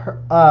me get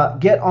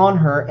on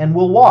her and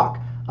we'll walk.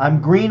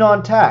 I'm green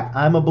on tack.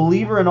 I'm a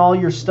believer in all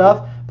your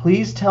stuff.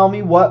 Please tell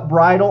me what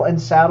bridle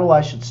and saddle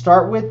I should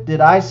start with.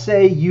 Did I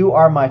say you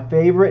are my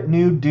favorite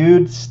new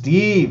dude?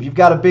 Steve, you've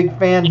got a big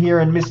fan here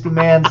in Misty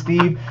Man,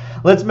 Steve.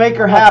 Let's make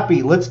her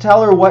happy. Let's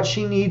tell her what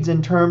she needs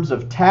in terms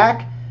of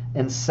tack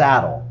and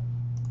saddle.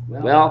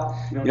 Well,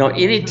 you know,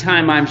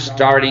 anytime I'm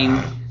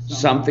starting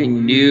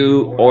something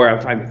new or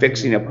if I'm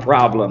fixing a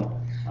problem,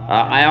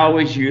 I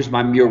always use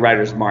my Mule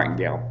Rider's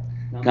martingale.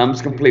 Comes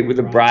complete with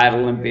a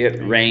bridle and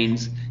bit,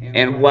 reins.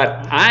 And what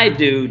I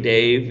do,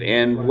 Dave,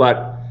 and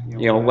what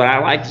I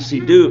like to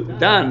see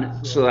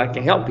done so that I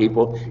can help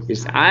people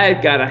is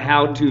I've got a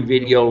how-to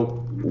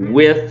video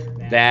with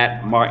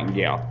that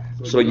martingale.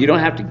 So you don't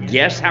have to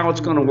guess how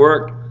it's going to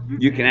work.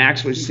 You can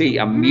actually see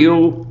a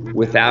mule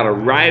without a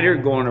rider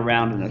going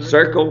around in a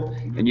circle,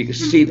 and you can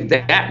see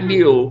that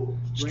mule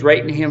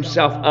straighten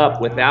himself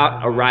up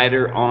without a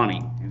rider on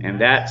him. And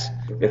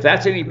if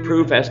that's any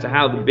proof as to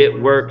how the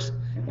bit works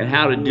and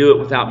how to do it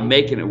without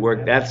making it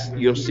work,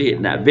 you'll see it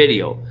in that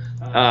video.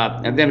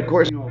 And then of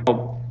course,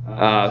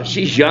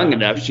 she's young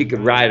enough; she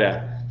can ride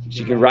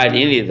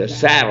any of the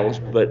saddles.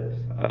 But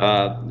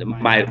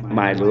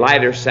my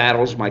lighter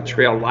saddles, my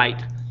Trail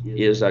Light,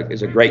 is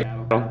a great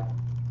saddle.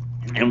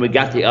 And we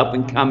got the up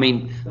and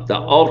coming, the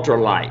Ultra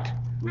Light,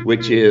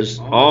 which is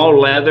all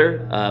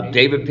leather.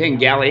 David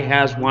Pengelly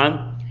has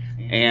one.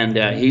 And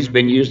he's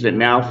been using it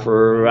now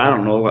for, I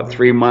don't know,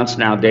 3 months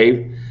now,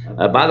 Dave.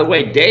 By the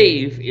way,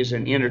 Dave is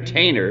an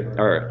entertainer,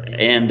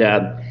 and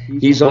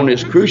he's on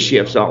his cruise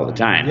ships all the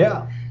time.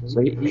 Yeah. So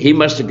he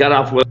must have got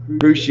off with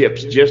cruise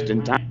ships just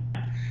in time.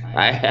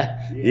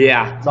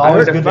 Yeah. It's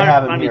always good to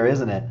have him here,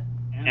 isn't it?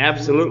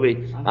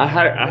 Absolutely.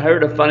 I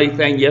heard a funny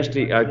thing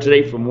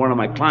today from one of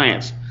my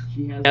clients.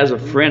 She has a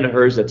friend of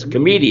hers that's a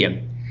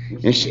comedian.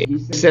 And he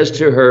says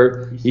to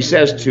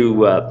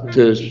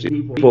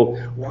people,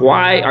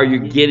 why are you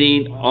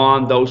getting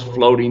on those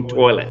floating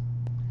toilets?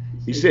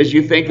 He says,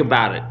 you think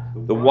about it.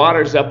 The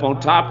water's up on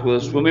top where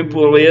the swimming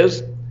pool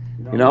is,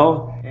 you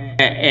know,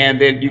 and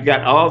then you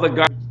got all the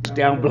garbage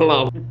down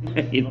below,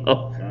 you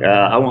know.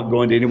 I won't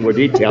go into any more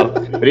detail,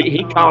 but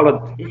he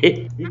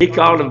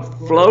called them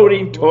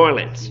floating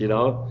toilets, you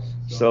know.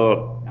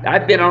 So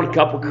I've been on a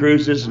couple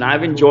cruises and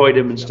I've enjoyed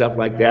them and stuff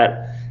like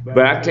that.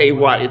 But I tell you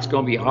what, it's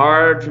going to be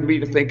hard for me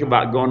to think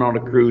about going on a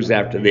cruise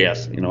after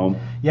this, you know.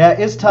 Yeah,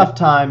 it's tough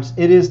times.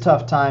 It is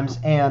tough times.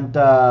 And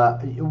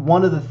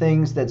one of the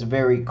things that's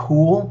very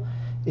cool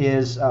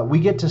is we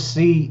get to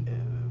see,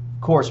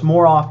 of course,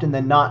 more often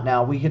than not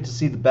now, we get to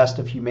see the best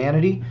of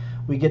humanity.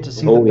 We get to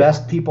see the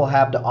best people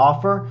have to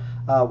offer.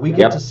 We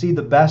get to see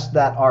the best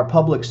that our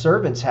public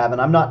servants have. And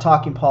I'm not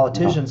talking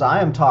politicians.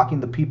 I am talking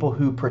the people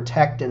who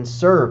protect and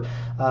serve.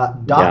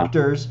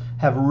 Doctors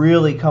have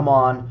really come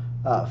on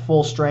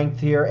full strength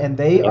here, and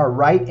they are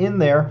right in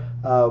there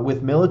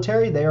with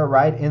military. They are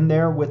right in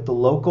there with the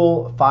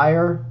local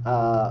fire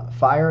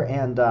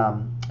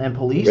and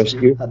police.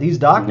 These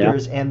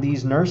doctors and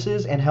these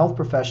nurses and health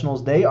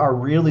professionals, they are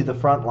really the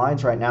front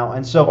lines right now.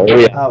 And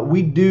so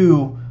we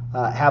do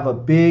have a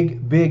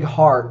big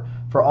heart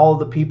for all of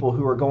the people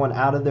who are going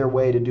out of their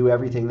way to do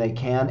everything they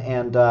can.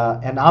 And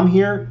I'm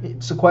here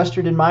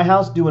sequestered in my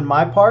house doing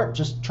my part,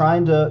 just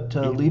trying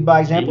to lead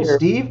by example.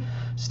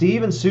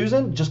 Steve and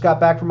Susan just got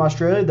back from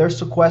Australia. They're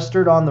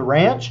sequestered on the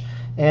ranch,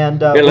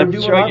 and we're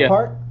doing our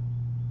part.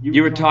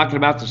 You were talking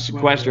about the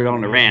sequestered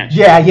on the ranch.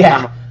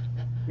 Yeah.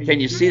 Can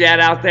you see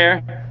that out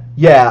there?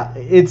 Yeah,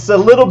 it's a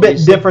little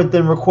bit different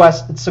than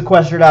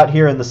sequestered out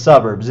here in the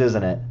suburbs,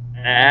 isn't it?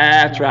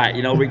 That's right.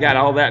 You know, we got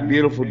all that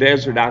beautiful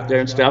desert out there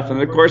and stuff. And,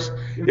 of course,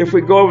 if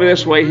we go over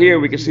this way here,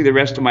 we can see the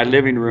rest of my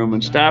living room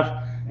and stuff,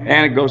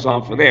 and it goes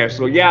on from there.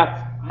 So,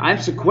 yeah, I'm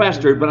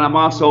sequestered, but I'm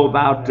also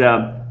about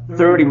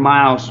 30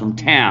 miles from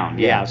town.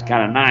 Yeah, it's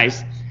kind of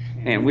nice.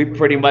 And we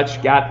pretty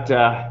much got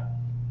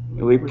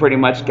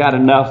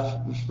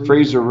enough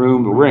freezer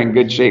room, but we're in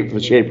good shape for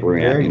the shape we're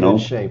in. Very good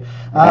shape.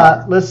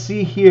 Let's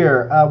see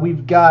here.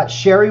 We've got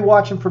Sherry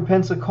watching from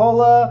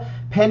Pensacola,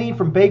 Penny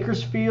from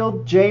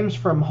Bakersfield, James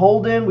from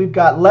Holden. We've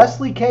got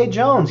Leslie K.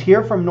 Jones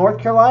here from North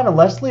Carolina.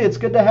 Leslie, it's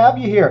good to have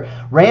you here.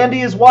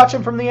 Randy is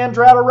watching from the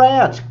Andrada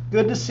Ranch.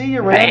 Good to see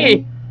you,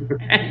 Randy. Hey,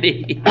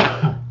 Randy.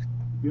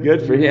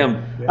 Good for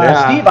him.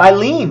 Steve,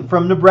 Eileen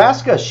from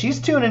Nebraska.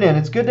 She's tuning in.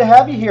 It's good to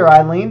have you here,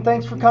 Eileen.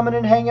 Thanks for coming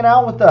and hanging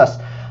out with us.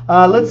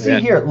 Let's see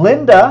here.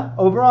 Linda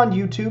over on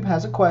YouTube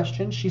has a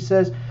question. She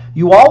says,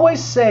 you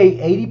always say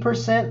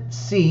 80%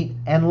 seat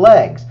and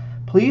legs.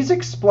 Please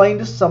explain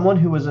to someone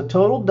who is a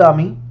total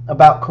dummy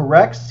about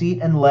correct seat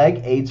and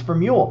leg aids for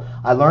mule.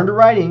 I learned to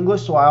write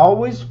English, so I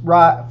always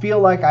feel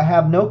like I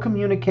have no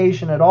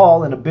communication at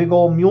all in a big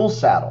old mule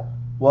saddle.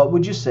 What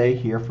would you say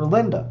here for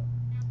Linda?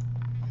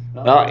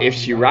 Well, if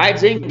she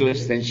rides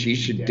English, then she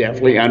should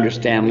definitely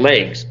understand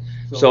legs.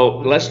 So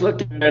let's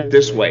look at it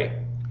this way.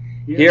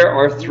 Here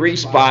are 3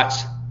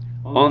 spots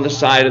on the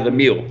side of the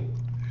mule.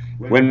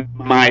 When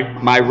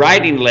my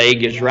riding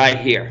leg is right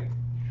here.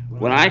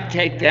 When I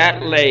take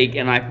that leg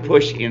and I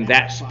push in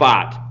that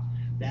spot,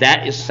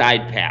 that is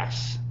side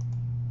pass.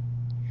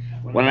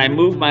 When I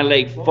move my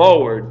leg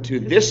forward to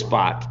this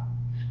spot,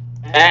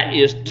 that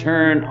is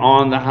turn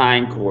on the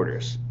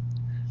hindquarters.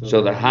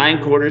 So the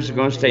hindquarters are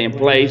going to stay in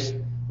place,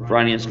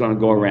 front end's going to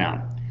go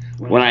around.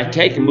 When I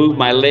take and move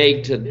my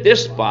leg to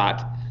this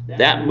spot,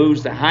 that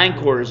moves the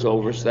hindquarters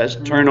over, so that's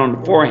turn on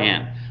the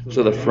forehand.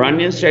 So the front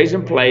end stays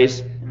in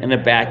place and the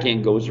back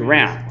end goes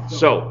around.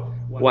 So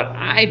what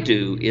I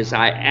do is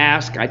I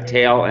ask, I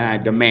tell, and I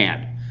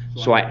demand.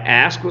 So I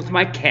ask with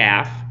my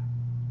calf,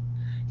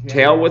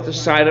 tell with the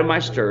side of my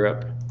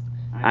stirrup,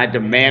 I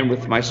demand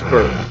with my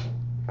spur.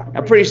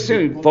 Now pretty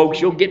soon,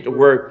 folks, you'll get to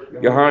where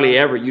you hardly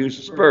ever use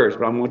the spurs,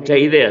 but I'm going to tell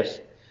you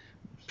this.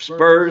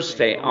 Spurs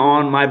stay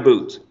on my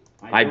boots.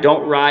 I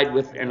don't ride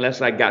with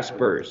unless I got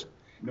spurs,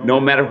 no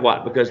matter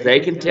what, because they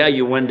can tell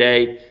you one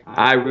day,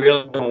 I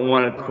really don't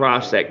want to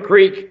cross that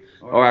creek,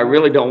 or I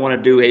really don't want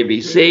to do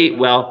ABC.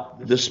 Well,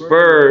 the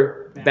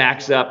spur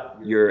backs up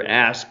your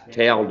ask,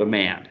 tell,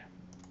 demand.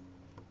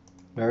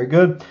 Very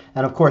good.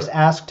 And of course,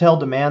 ask, tell,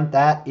 demand,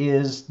 that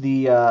is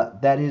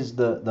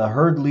the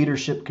herd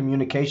leadership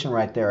communication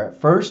right there. At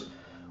first,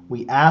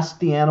 we ask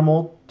the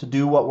animal to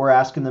do what we're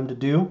asking them to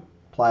do,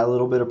 apply a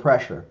little bit of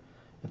pressure.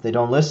 If they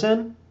don't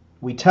listen,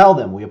 we tell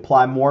them. We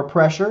apply more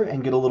pressure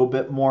and get a little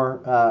bit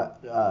more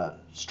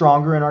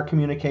stronger in our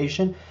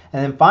communication.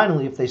 And then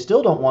finally, if they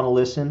still don't want to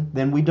listen,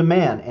 then we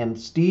demand. And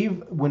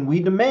Steve, when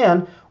we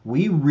demand,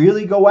 we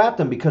really go at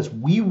them because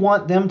we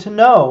want them to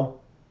know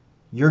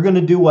you're going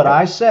to do what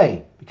I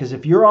say. Because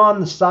if you're on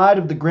the side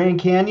of the Grand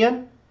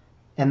Canyon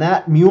and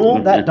that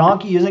mule, that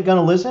donkey isn't going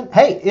to listen,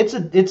 hey, it's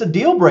a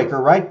deal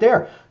breaker right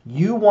there.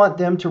 You want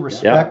them to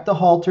respect the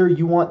halter.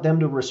 You want them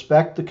to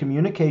respect the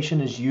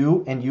communication as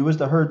you as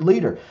the herd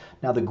leader.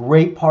 Now, the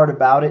great part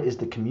about it is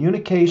the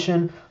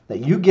communication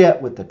that you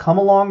get with the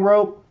come-along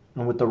rope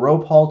and with the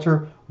rope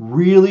halter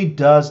really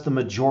does the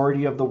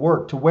majority of the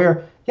work to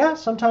where, yeah,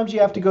 sometimes you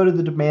have to go to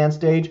the demand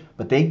stage,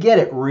 but they get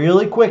it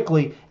really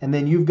quickly, and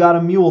then you've got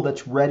a mule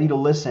that's ready to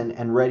listen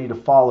and ready to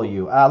follow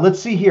you. Let's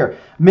see here.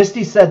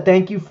 Misty said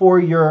thank you for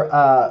your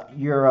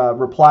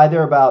reply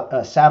there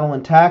about saddle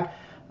and tack.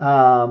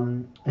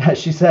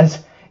 She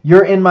says,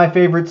 You're in my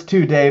favorites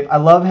too, Dave. I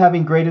love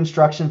having great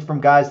instructions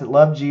from guys that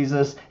love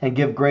Jesus and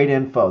give great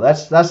info.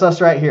 That's us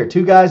right here.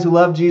 Two guys who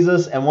love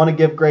Jesus and want to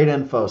give great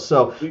info.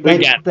 So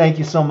thank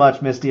you so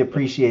much, Misty.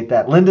 Appreciate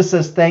that. Linda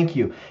says thank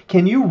you.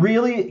 Can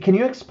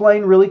you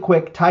explain really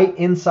quick tight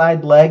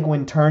inside leg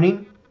when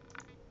turning?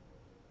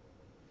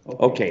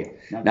 Okay.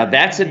 Now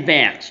that's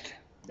advanced.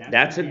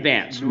 That's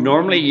advanced.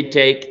 Normally you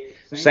take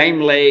same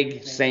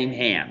leg, same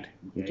hand.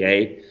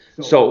 Okay.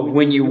 So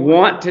when you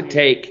want to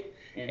take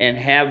and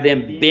have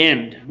them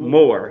bend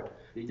more,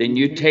 then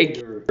you take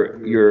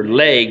your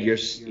leg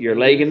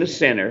in the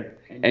center,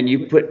 and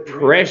you put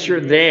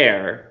pressure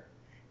there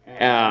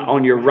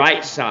on your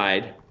right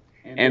side,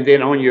 and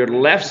then on your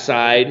left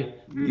side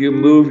you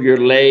move your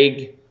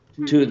leg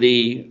to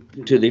the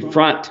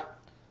front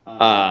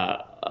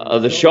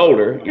of the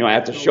shoulder,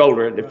 at the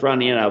shoulder, the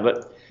front end of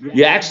it.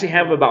 You actually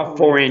have about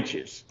 4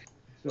 inches.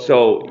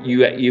 So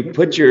you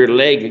put your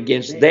leg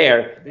against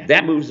there,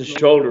 that moves the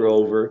shoulder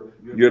over.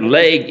 Your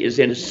leg is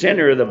in the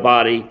center of the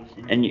body,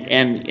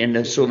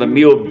 so the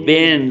mule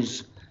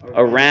bends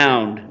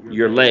around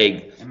your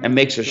leg and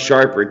makes a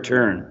sharper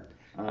turn,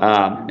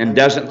 and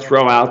doesn't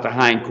throw out the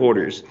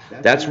hindquarters.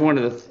 That's one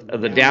of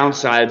the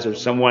downsides of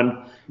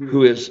someone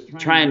who is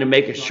trying to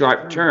make a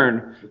sharp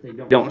turn.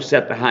 Don't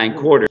set the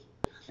hindquarters.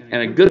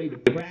 And a good way to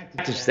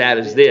practice that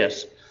is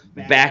this: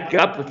 back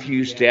up a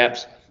few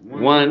steps.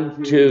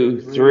 1,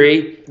 2,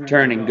 3,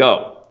 turn and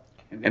go.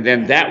 And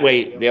then that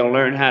way they'll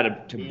learn how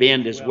to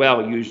bend as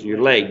well using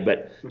your leg.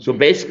 But so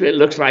basically it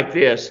looks like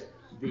this.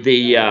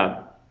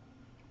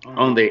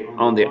 On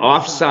the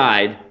off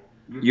side,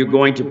 you're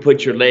going to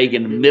put your leg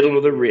in the middle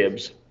of the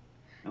ribs.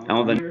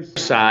 On the near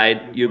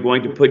side, you're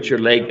going to put your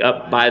leg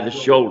up by the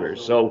shoulder.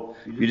 So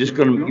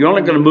you're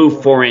only going to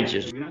move 4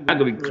 inches. You're not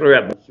going to be clear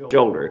up the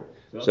shoulder.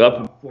 So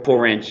up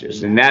 4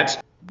 inches, and that's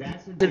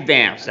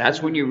advanced.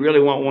 That's when you really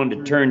want one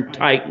to turn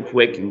tight and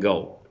quick and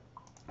go.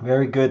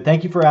 Very good.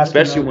 Thank you for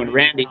asking. Especially when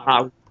Randy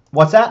hollers.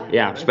 What's that?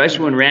 Yeah,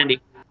 especially when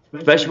Randy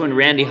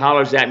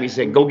hollers at me and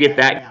says, "Go get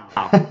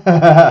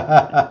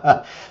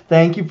that."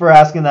 Thank you for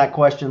asking that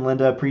question,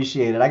 Linda.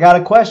 Appreciate it. I got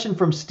a question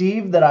from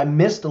Steve that I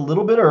missed a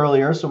little bit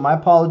earlier, so my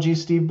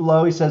apologies, Steve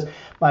below. He says,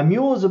 my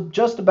mule is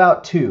just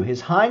about 2.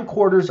 His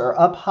hindquarters are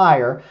up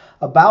higher.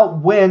 About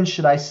when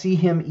should I see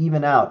him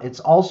even out? It's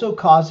also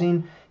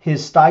causing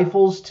his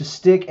stifles to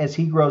stick as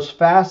he grows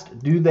fast.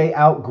 Do they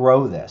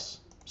outgrow this?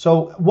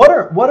 So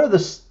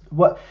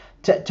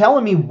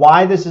telling me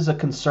why this is a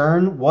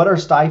concern, what are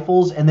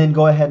stifles, and then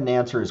go ahead and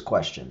answer his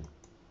question.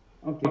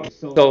 Okay,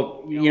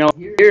 so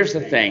here's the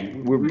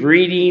thing. We're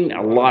breeding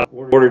a lot of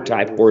quarter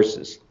type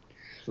horses.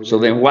 So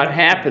then what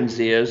happens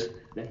is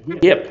the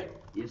hip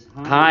is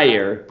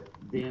higher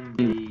than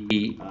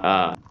the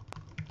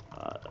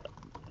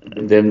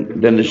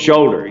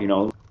shoulder,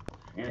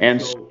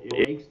 and so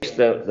it makes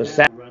the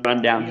saddle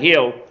run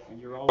downhill,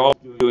 and you're all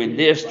doing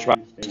this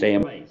trying to stay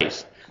in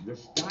place. The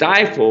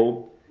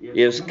stifle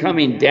is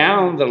coming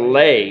down the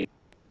leg.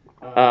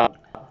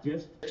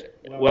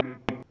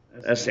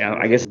 Let's see,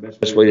 I guess the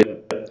best way to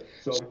do it.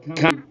 So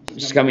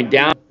it's coming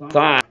down the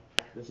thigh.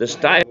 The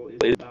stifle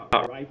is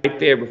about right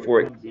there before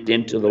it gets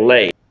into the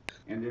leg.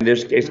 And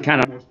it's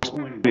kind of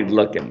pointed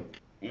looking.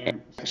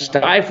 And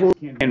stifle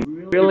can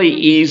really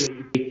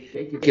easily,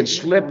 it can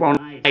slip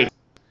on ice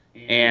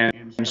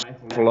and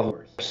stifle a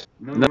horse.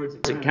 In other words,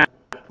 it kind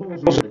of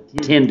pulls the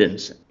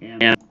tendons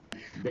and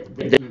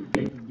they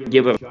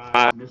give a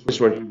this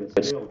sort of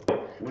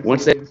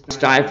once they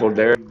stifled,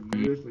 they're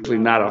usually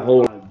not a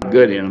whole lot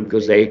good in them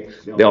because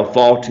they'll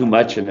fall too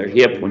much in their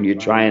hip when you're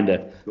trying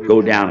to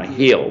go down a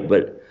hill.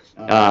 But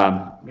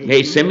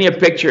hey, send me a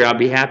picture. I'll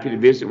be happy to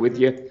visit with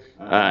you,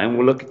 and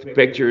we'll look at the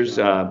pictures,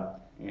 and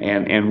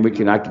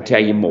I can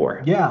tell you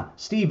more. Yeah,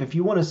 Steve, if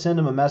you want to send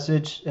him a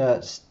message,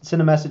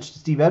 send a message to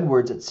Steve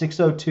Edwards at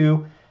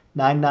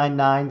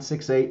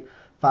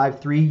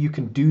 602-999-6853. You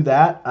can do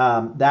that.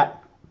 That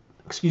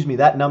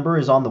number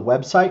is on the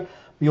website,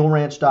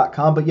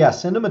 muleranch.com. But yeah,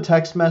 send him a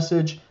text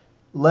message.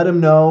 Let him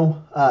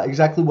know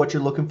exactly what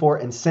you're looking for,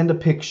 and send a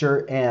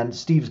picture, and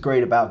Steve's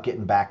great about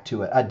getting back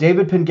to it.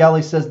 David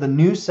Pengelly says, the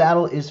new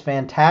saddle is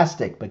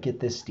fantastic, but get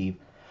this, Steve.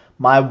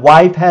 My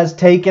wife has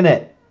taken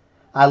it.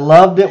 I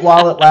loved it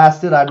while it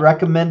lasted. I'd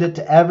recommend it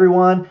to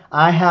everyone.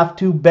 I have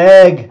to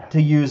beg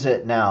to use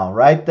it now,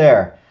 right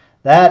there.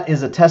 That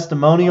is a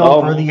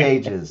testimonial for the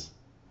ages.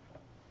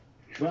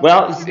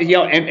 Well,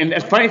 and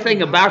the funny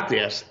thing about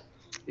this,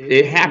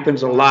 it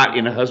happens a lot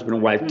in a husband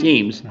and wife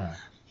teams.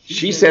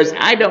 She says,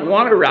 I don't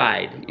want to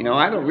ride.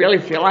 I don't really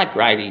feel like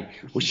riding.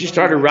 Well, she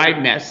started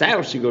riding that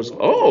saddle. She goes,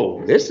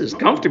 oh, this is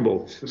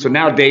comfortable. So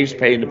now Dave's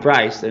paying the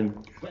price.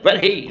 But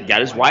hey, he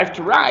got his wife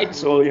to ride,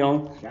 so,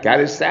 got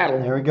his saddle.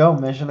 There we go.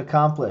 Mission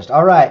accomplished.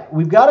 All right.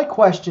 We've got a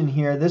question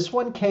here. This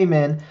one came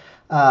in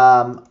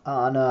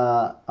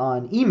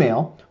on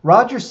email.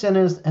 Roger sent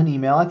us an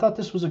email. I thought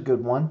this was a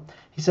good one.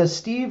 He says,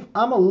 Steve,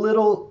 I'm a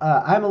little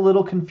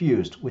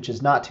confused, which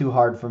is not too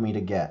hard for me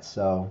to get.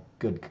 So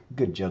good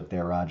joke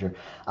there, Roger.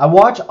 I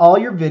watch all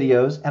your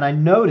videos, and I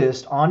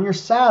noticed on your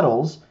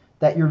saddles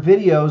that your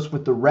videos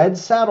with the red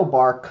saddle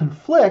bar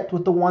conflict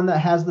with the one that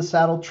has the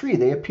saddle tree.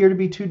 They appear to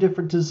be two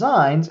different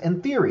designs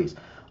and theories.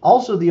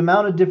 Also, the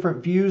amount of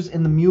different views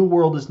in the mule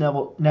world is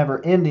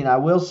never ending. I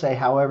will say,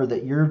 however,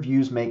 that your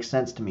views make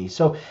sense to me.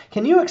 So,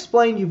 can you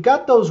explain? You've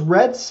got those the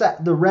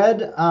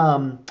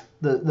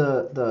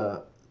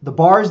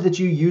bars that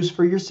you use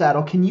for your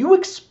saddle. Can you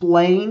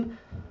explain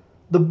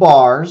the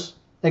bars?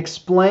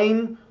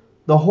 Explain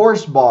the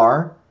horse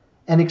bar,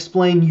 and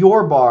explain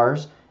your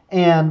bars,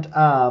 and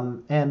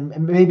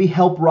maybe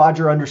help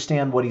Roger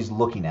understand what he's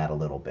looking at a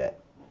little bit.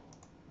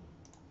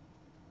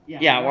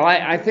 Yeah, well,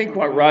 I think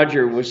what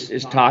Roger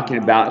is talking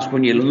about is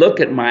when you look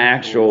at my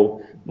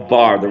actual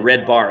bar, the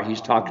red bar he's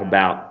talking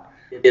about,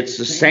 it's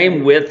the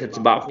same width. It's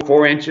about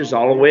 4 inches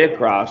all the way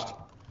across,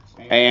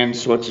 and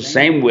so it's the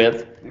same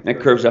width, and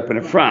it curves up in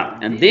the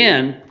front. And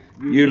then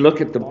you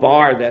look at the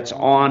bar that's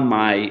on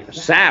my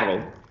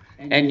saddle,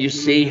 and you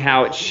see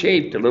how it's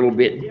shaped a little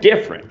bit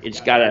different.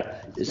 It's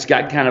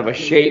got kind of a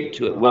shape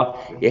to it.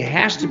 Well, it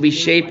has to be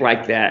shaped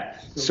like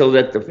that so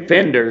that the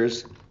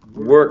fenders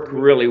work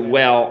really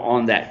well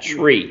on that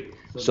tree.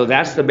 So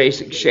that's the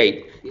basic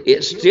shape.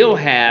 It still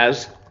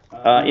has,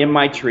 in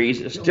my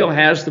trees, it still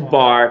has the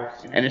bar,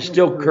 and it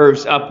still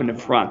curves up in the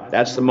front.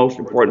 That's the most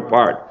important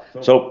part.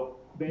 So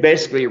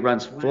basically it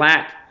runs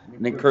flat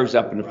and then curves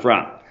up in the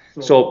front.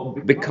 So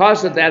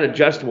because of that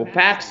adjustable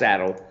pack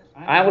saddle,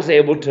 I was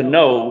able to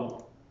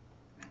know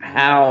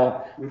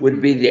how would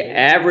be the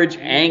average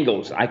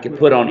angles I could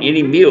put on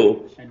any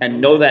mule and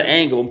know that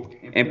angle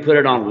and put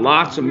it on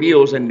lots of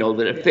mules and know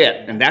that it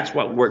fit. And that's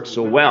what worked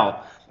so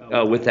well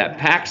with that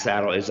pack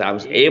saddle, is I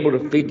was able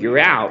to figure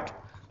out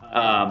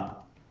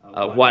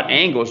what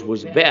angles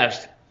was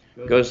best.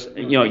 Because,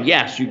 you know,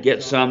 yes, you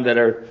get some that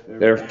are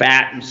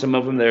fat and some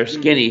of them that are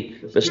skinny,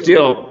 but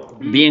still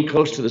being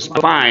close to the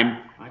spine,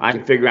 I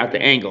can figure out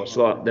the angle.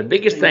 So the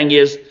biggest thing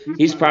is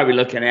he's probably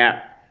looking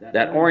at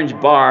that orange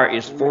bar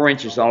is 4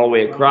 inches all the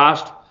way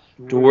across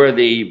to where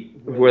the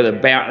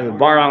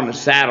bar on the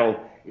saddle,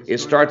 it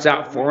starts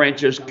out 4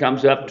 inches,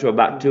 comes up to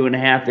about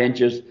 2.5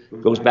 inches,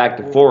 goes back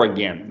to 4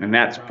 again. And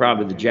that's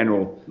probably the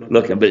general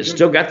looking, but it's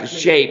still got the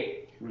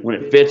shape when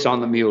it fits on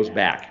the mule's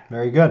back.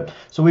 Very good.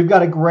 So we've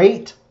got a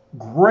great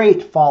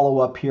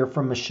follow-up here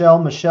from Michelle.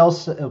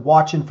 Michelle's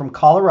watching from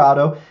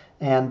Colorado,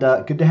 and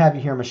good to have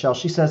you here, Michelle.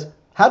 She says,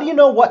 how do you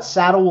know what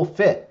saddle will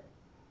fit?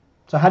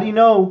 So how do you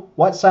know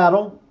what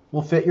saddle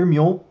will fit your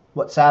mule,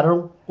 what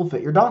saddle will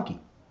fit your donkey?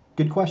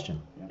 Good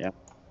question. Yeah.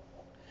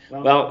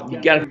 Well,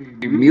 you got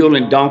your mule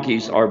and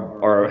donkeys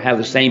are have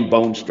the same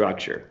bone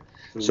structure.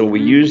 So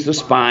we use the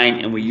spine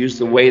and we use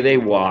the way they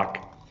walk,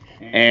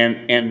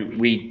 and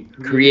we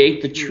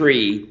create the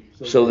tree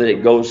so that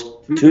it goes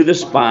to the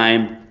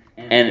spine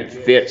and it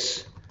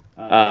fits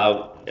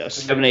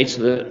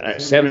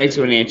 7/8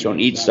 of an inch on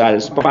each side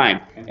of the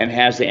spine and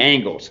has the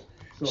angles.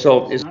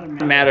 So it's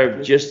not a matter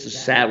of just the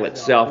saddle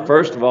itself.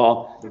 First of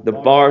all, the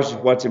bars is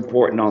what's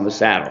important on the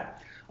saddle.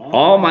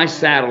 All my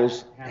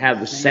saddles have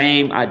the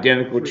same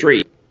identical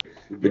tree.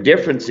 The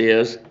difference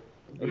is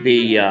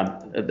the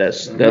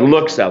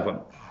looks of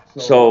them.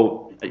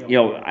 So, you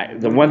know,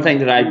 the one thing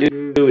that I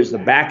do is the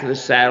back of the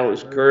saddle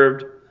is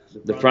curved,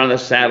 the front of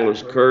the saddle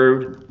is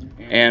curved,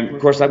 and of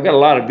course I've got a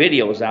lot of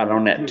videos out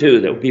on that too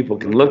that people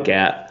can look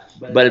at,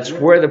 but it's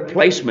where the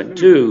placement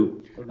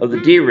too of the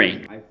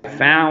D-ring. I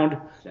found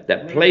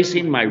that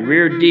placing my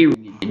rear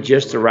D-ring in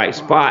just the right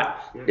spot,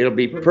 it'll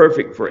be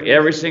perfect for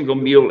every single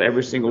mule,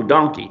 every single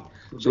donkey.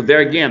 So there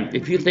again,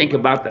 if you think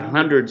about the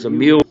hundreds of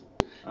mules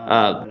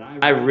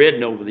I've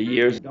ridden over the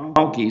years,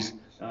 donkeys,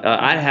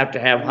 I'd have to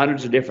have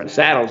hundreds of different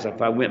saddles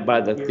if I went by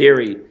the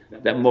theory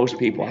that most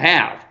people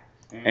have.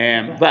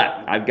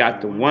 But I've got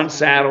the one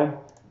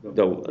saddle,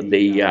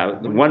 the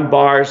one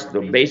bars, the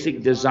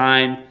basic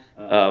design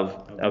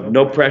of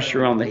no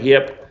pressure on the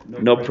hip,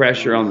 no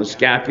pressure on the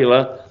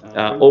scapula,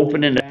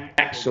 open in the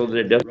back so that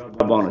it doesn't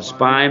rub on the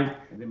spine.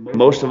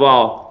 Most of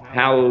all,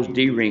 how those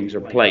D-rings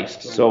are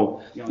placed.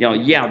 So, you know,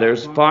 yeah,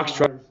 there's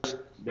foxtrots,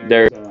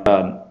 there's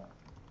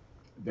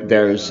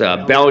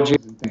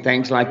Belgian and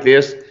things like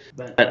this,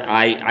 but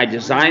I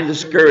designed the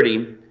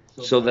skirting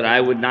so that I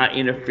would not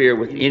interfere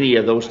with any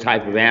of those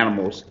type of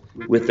animals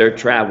with their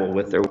travel,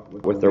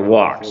 with their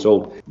walk.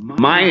 So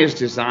mine is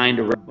designed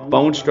around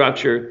bone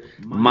structure.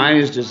 Mine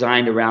is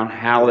designed around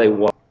how they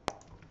walk.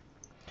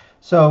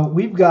 So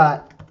we've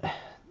got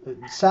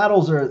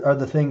saddles are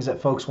the things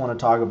that folks want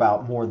to talk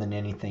about more than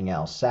anything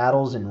else.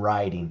 Saddles and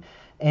riding.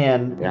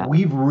 And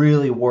we've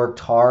really worked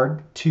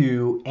hard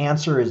to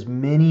answer as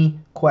many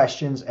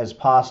questions as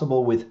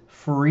possible with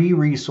free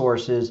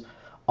resources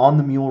on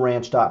the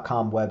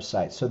muleranch.com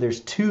website. So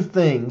there's two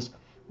things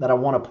that I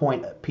want to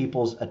point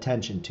people's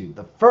attention to.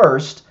 The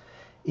first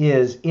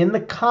is in the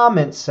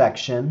comments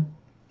section.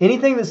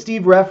 Anything that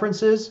Steve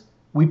references,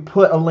 we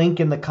put a link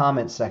in the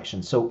comments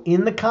section. So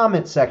in the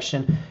comments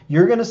section,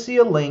 you're going to see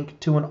a link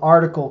to an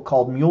article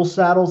called Mule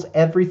Saddles,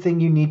 Everything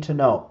You Need to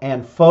Know.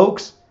 And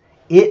folks,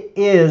 it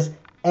is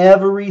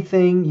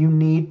everything you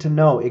need to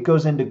know. It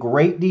goes into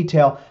great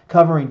detail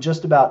covering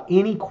just about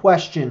any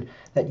question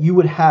that you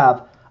would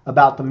have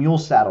about the mule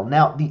saddle.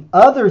 Now, the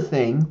other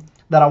thing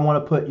that I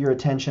want to put your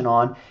attention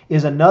on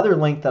is another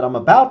link that I'm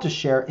about to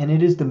share, and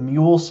it is the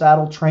Mule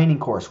Saddle Training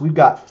Course. We've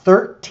got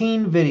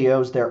 13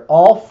 videos. They're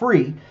all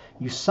free.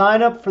 You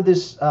sign up for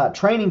this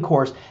training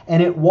course,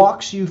 and it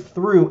walks you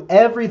through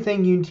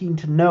everything you need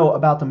to know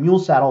about the mule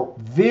saddle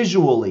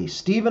visually.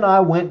 Steve and I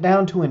went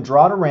down to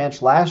Andrada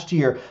Ranch last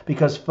year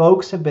because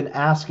folks have been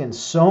asking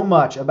so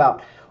much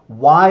about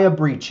why a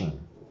breeching,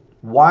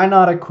 why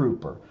not a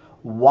crupper,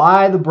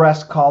 why the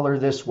breast collar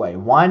this way,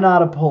 why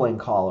not a pulling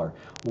collar,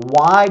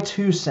 why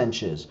 2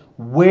 cinches,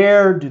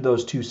 where do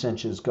those 2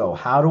 cinches go,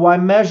 how do I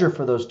measure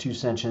for those 2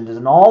 cinches,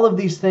 and all of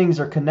these things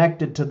are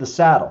connected to the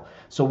saddle.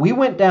 So we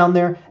went down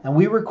there and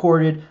we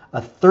recorded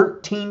a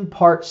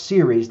 13-part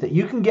series that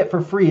you can get for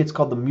free. It's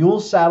called the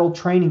Mule Saddle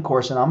Training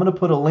Course, and I'm going to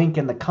put a link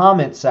in the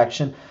comment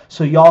section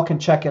so y'all can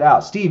check it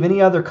out. Steve, any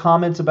other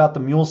comments about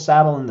the mule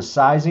saddle and the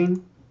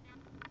sizing?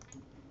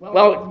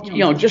 Well,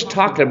 just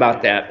talking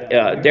about that,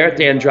 there at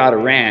the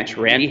Andrada Ranch,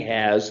 Randy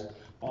has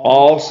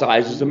all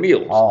sizes of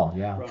mules. Oh,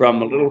 yeah.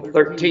 From a little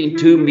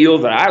 13.2 mule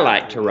that I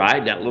like to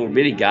ride, that little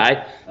bitty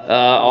guy,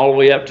 all the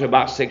way up to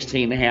about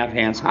 16 and a half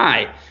hands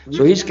high.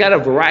 So he's got a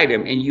variety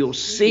of them, and you'll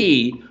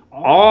see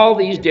all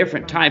these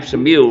different types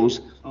of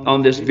mules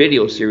on this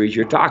video series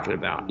you're talking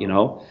about.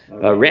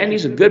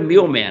 Randy's a good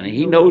mule man, and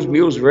he knows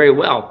mules very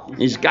well.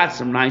 He's got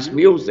some nice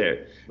mules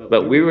there,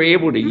 but we were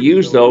able to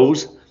use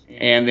those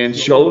and then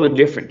show the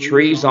different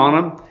trees on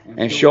them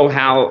and show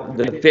how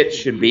the fit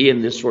should be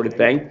and this sort of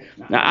thing.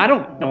 Now, I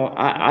don't know.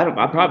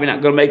 I'm probably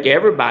not going to make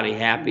everybody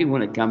happy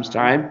when it comes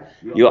time.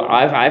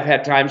 I've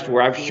had times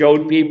where I've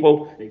showed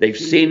people, they've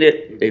seen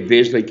it, they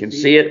visually can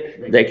see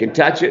it, they can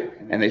touch it,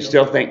 and they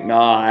still think,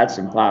 no, that's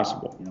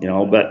impossible.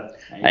 But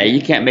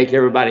you can't make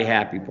everybody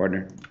happy,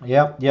 partner.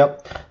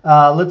 Yep.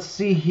 Let's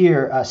see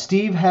here.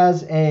 Steve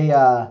has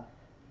a,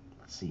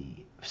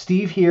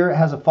 Steve here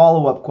has a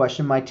follow-up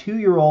question. My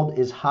 2-year-old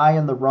is high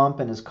in the rump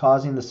and is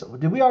causing this.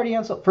 Did we already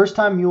answer?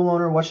 First-time mule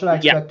owner, what should I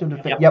expect him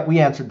to fit? Yep, we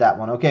answered that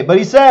one. Okay, but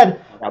he said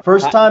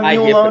first-time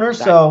mule owner,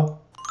 so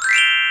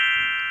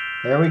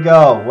there we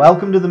go.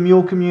 Welcome to the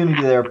mule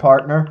community there,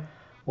 partner.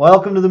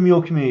 Welcome to the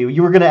mule community.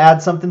 You were going to add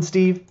something,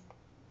 Steve?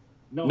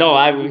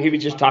 No, he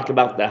was just talking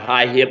about the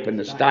high hip and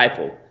the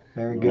stifle.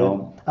 Very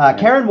good.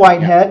 Karen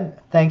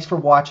Whitehead, thanks for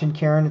watching,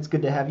 Karen. It's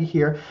good to have you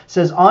here.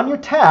 Says, on your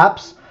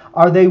taps,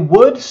 are they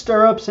wood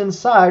stirrups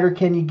inside, or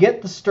can you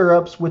get the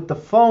stirrups with the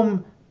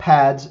foam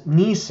pads,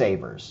 knee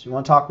savers? You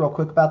want to talk real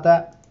quick about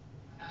that?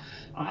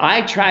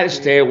 I try to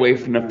stay away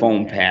from the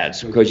foam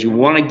pads because you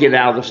want to get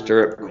out of the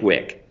stirrup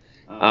quick.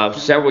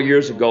 Several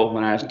years ago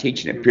when I was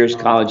teaching at Pierce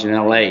College in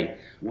L.A.,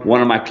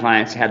 one of my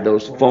clients had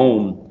those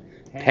foam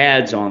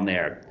pads on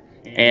there,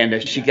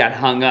 and she got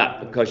hung up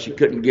because she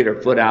couldn't get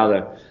her foot out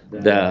of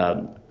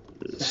the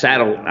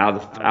saddle,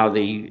 out of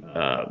the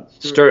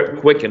stirrup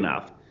quick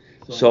enough.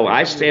 So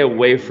I stay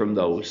away from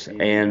those,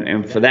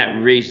 and for that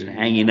reason,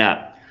 hanging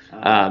up.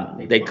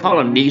 They call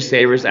them knee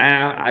savers.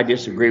 I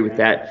disagree with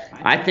that.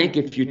 I think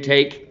if you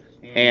take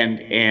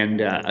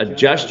and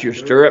adjust your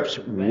stirrups,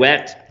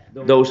 wet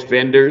those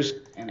fenders,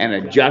 and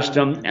adjust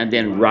them, and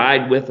then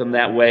ride with them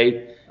that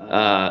way,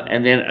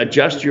 and then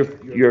adjust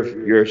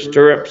your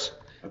stirrups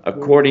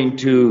according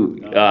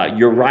to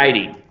your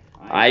riding.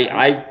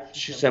 I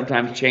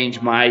sometimes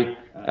change my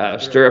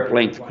stirrup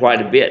length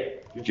quite a bit,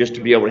 just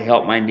to be able to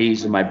help my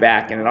knees and my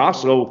back. And it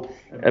also,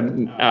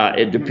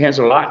 it depends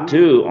a lot,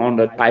 too, on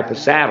the type of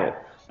saddle.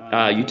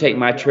 You take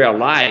my Trail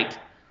Light,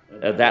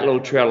 that little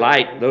Trail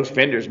Light, those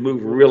fenders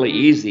move really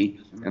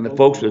easy, and the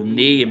folks with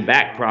knee and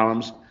back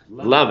problems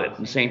love it.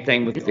 And same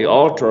thing with the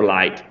Ultra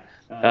Light.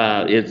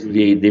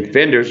 The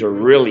fenders are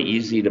really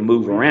easy to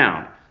move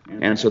around,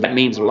 and so that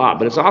means a lot.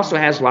 But it also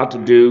has a lot to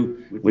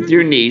do with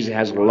your knees. It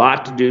has a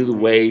lot to do the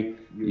way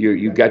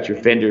you got your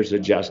fenders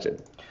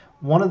adjusted.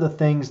 One of the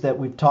things that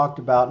we've talked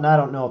about, and I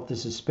don't know if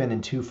this is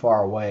spinning too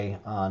far away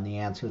on the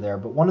answer there,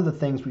 but one of the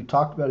things we've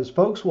talked about is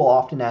folks will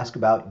often ask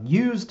about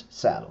used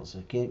saddles.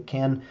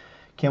 Do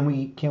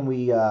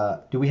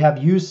we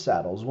have used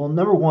saddles? Well,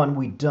 number one,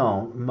 we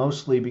don't,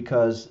 mostly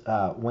because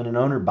when an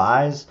owner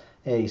buys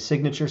a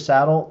signature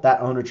saddle,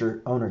 that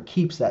owner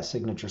keeps that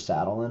signature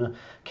saddle, and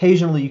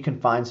occasionally you can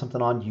find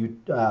something on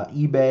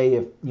eBay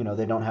if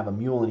they don't have a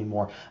mule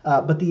anymore.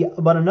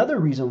 But another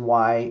reason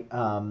why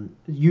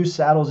used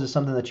saddles is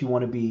something that you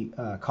want to be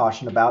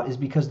cautioned about is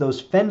because those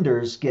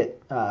fenders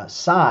get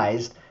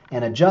sized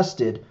and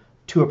adjusted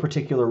to a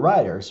particular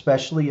rider,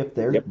 especially if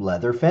they're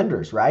leather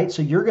fenders, right?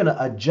 So you're going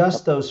to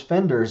adjust those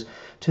fenders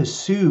to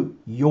suit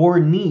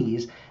your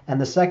knees, and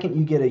the second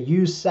you get a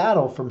used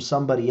saddle from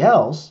somebody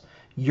else,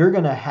 you're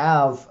going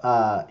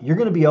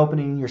to be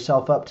opening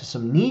yourself up to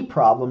some knee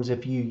problems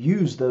if you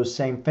use those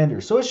same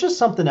fenders. So it's just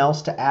something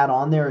else to add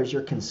on there as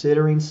you're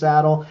considering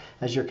saddle,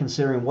 as you're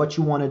considering what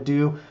you want to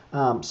do.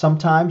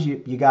 Sometimes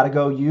you got to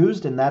go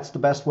used, and that's the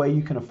best way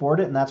you can afford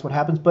it, and that's what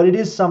happens. But it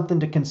is something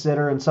to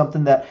consider and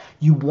something that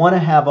you want to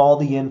have all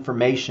the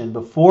information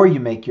before you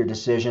make your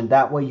decision.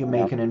 That way you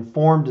make an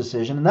informed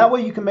decision, and that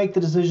way you can make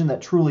the decision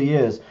that truly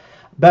is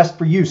best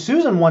for you.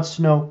 Susan wants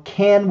to know,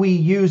 can we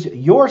use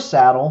your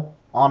saddle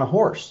on a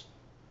horse?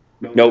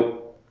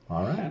 Nope.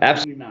 All right.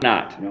 Absolutely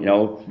not. You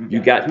know, you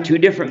got two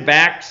different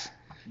backs,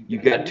 you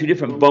got two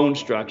different bone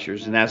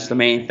structures, and that's the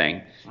main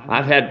thing.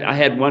 I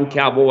had one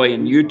cowboy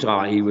in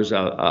Utah. He was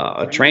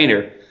a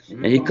trainer,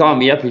 and he called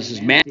me up. He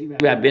says, "Man,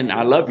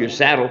 I love your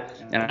saddle,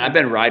 and I've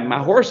been riding my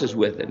horses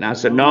with it." And I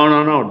said,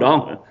 "No,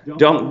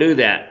 don't do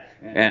that."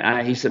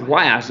 And he said,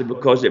 "Why?" I said,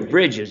 "Because it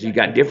bridges. You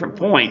got different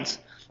points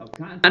of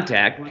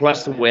contact,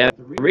 plus the way I have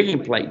the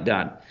rigging plate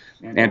done.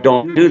 And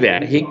don't do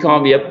that." He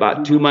called me up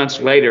about 2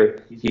 months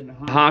later. He's in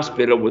the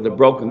hospital with a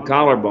broken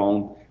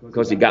collarbone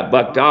because he got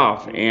bucked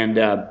off, and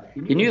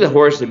he knew the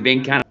horse had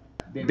been kind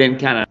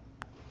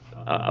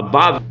of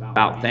bothered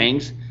about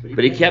things,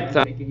 but he kept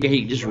thinking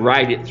he could just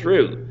ride it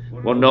through.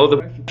 Well, no, the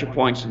pressure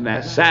points in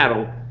that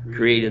saddle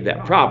created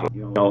that problem,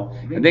 you know.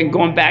 And then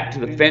going back to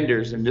the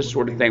fenders and this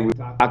sort of thing, we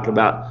talked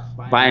about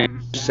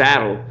buying a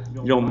saddle.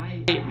 You know,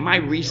 my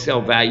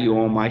resale value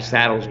on my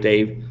saddles,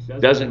 Dave,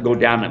 doesn't go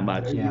down that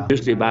much. Yeah.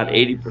 Usually about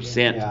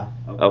 80%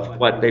 of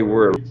what they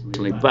were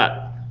originally.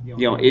 But,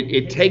 you know,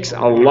 it takes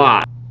a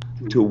lot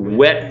to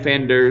wet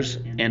fenders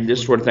and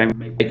this sort of thing to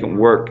make them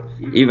work,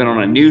 even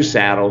on a new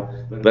saddle.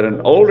 But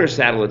an older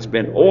saddle that's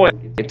been oiled,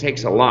 it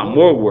takes a lot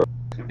more work.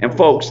 And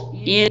folks,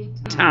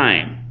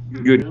 anytime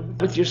you're done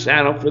with your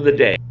saddle for the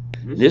day,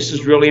 this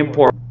is really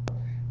important.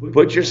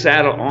 Put your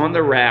saddle on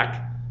the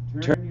rack,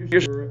 turn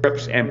your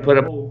stirrups, and put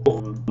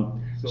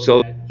them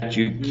so that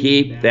you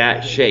keep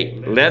that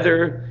shape.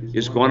 Leather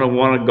is going to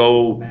want to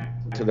go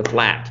to the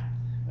flat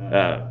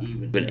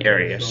even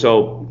area.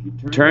 So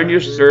turn your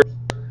stirrups,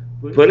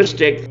 put a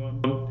stick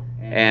on them,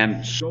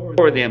 and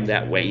store them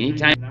that way.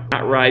 Anytime you're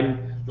not riding,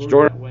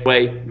 store them that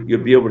way.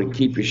 You'll be able to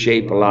keep your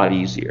shape a lot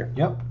easier.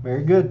 Yep,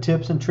 very good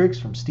tips and tricks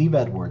from Steve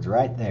Edwards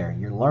right there.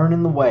 You're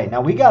learning the way.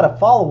 Now we got a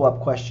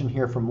follow-up question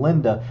here from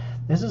Linda.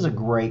 This is a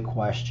great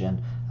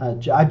question.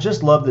 I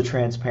just love the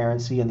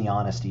transparency and the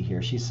honesty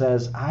here. She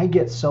says, I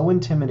get so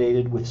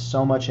intimidated with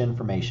so much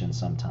information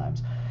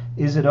sometimes.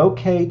 Is it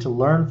okay to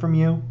learn from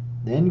you,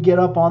 then get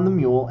up on the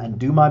mule and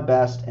do my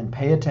best and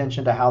pay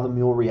attention to how the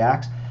mule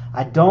reacts?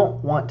 I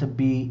don't want to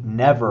be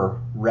never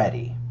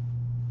ready.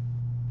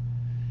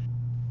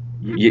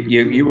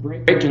 You were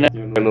breaking up a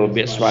little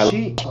bit,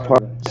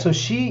 so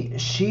she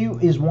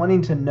is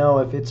wanting to know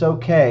if it's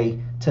okay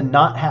to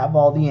not have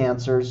all the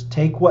answers,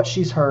 take what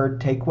she's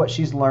heard, take what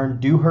she's learned,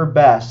 do her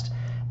best,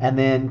 and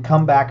then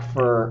come back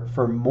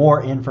for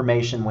more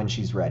information when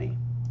she's ready.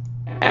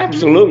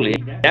 Absolutely.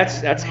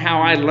 That's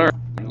how I learn.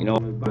 You know,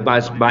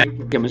 by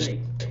making a mistake.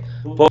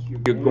 Folks,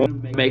 you're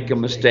going to make a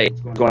mistake.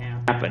 It's going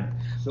to happen.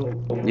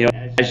 You know,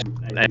 as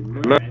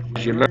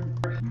you learn,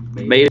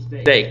 you made a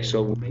mistake.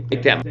 So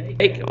make that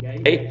mistake.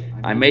 Okay,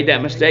 I made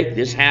that mistake.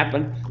 This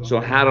happened. So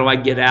how do I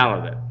get out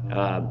of it?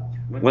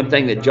 One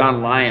thing that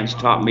John Lyons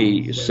taught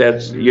me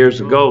said years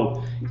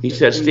ago, he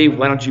said, Steve,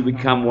 why don't you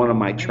become one of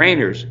my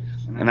trainers?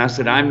 And I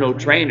said, I'm no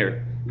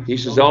trainer. He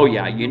says, oh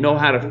yeah, you know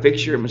how to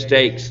fix your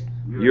mistakes.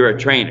 You're a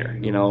trainer,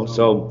 you know.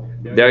 So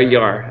there you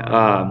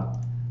are.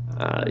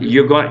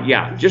 You're going,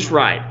 yeah, just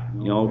ride.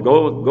 You know,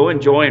 go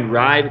enjoy and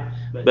ride,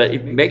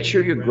 but make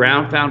sure your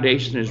ground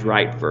foundation is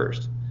right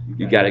first.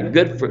 You got a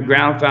good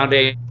ground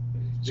foundation.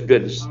 It's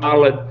good and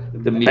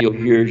solid. The mule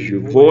hears your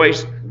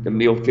voice. The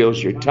mule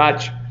feels your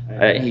touch.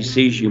 He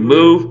sees you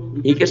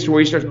move. He gets to where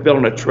he starts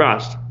building a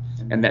trust,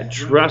 and that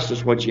trust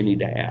is what you need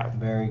to have.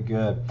 Very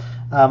good.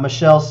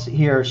 Michelle's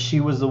here. She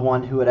was the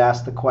one who had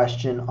asked the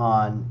question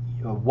on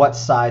what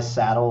size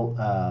saddle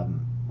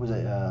was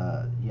it?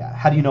 Yeah.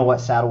 How do you know what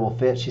saddle will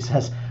fit? She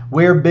says,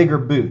 wear bigger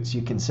boots.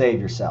 You can save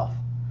yourself.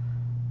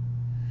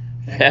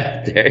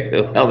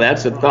 Well,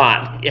 that's a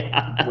thought.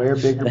 Yeah. Wear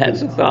bigger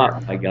that's boots. A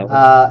thought. I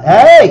got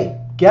hey,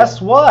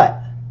 guess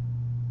what?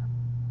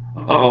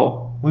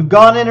 Uh-oh. We've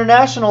gone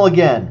international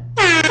again.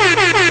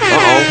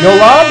 Uh-oh.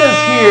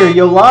 Yolanda's here.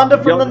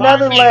 Yolanda from the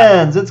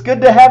Netherlands. It's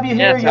good to have you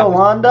here,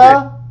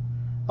 Yolanda.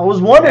 I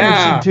was wondering if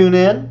she'd tune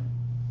in.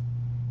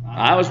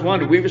 I was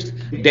wondering.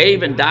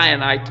 Dave and Di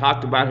and I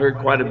talked about her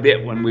quite a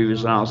bit when we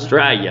was in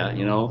Australia,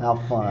 you know. How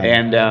fun.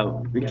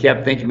 And we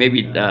kept thinking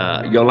maybe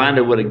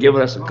Yolanda would have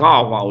given us a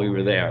call while we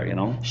were there, you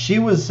know. She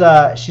was.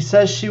 She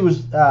says she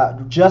was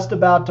just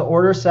about to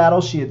order a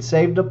saddle. She had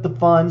saved up the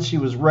funds. She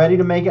was ready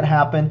to make it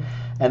happen.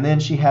 And then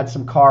she had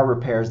some car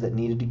repairs that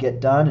needed to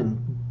get done.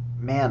 And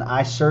man,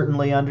 I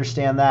certainly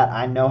understand that.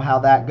 I know how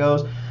that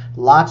goes.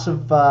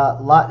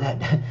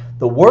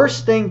 The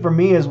worst thing for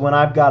me is when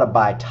I've got to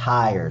buy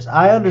tires.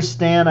 I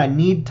understand I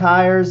need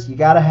tires. You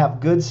got to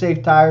have good,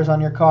 safe tires on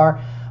your car.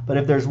 But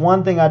if there's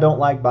one thing I don't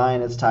like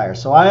buying, it's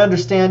tires. So I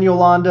understand,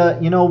 Yolanda.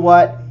 You know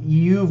what?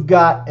 You've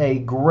got a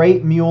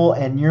great mule,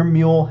 and your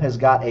mule has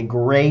got a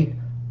great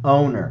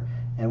owner.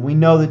 And we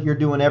know that you're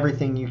doing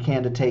everything you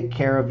can to take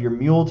care of your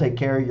mule, take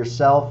care of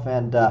yourself,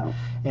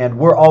 and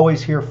we're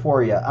always here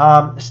for you.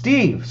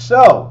 Steve,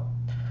 so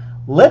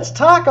let's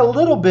talk a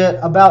little bit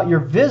about your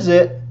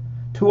visit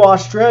to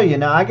Australia.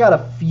 Now, I got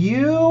a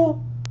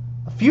few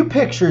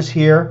pictures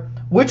here.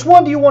 Which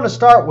one do you want to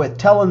start with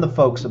telling the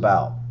folks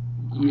about?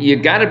 you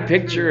got a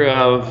picture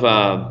of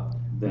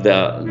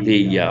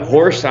the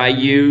horse I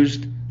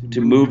used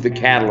to move the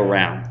cattle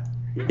around.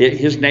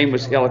 His name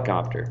was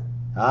Helicopter.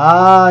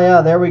 Ah,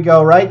 yeah, there we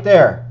go, right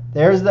there.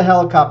 There's the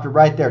helicopter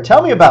right there.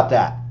 Tell me about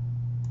that.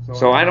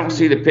 So I don't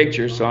see the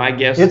picture, so I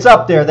guess it's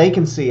up there. They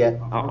can see it.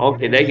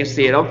 Okay, they can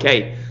see it.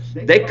 Okay,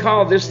 they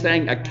call this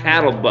thing a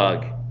cattle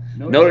bug.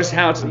 Notice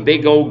how it's a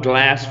big old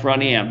glass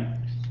front end,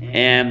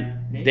 and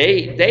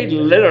they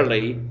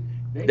literally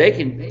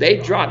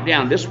they drop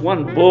down. This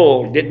one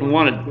bull didn't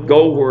want to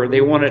go where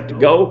they wanted it to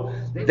go.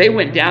 They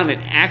went down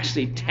and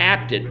actually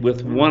tapped it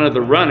with one of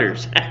the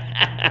runners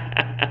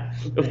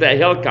of that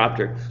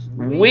helicopter.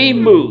 We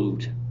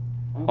moved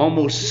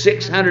almost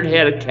 600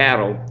 head of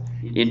cattle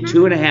in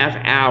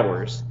 2.5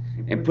 hours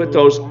and put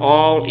those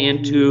all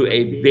into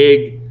a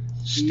big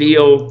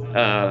steel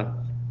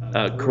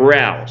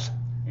corrals.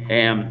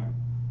 And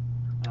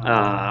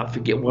I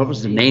forget what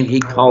was the name he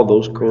called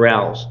those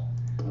corrals.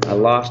 I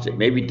lost it.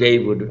 Maybe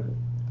Dave would,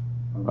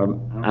 or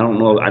I don't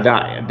know. I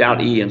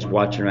doubt Ian's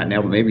watching right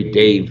now, but maybe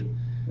Dave.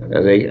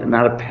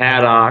 Not a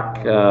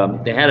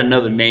paddock. They had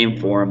another name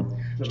for them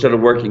instead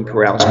of working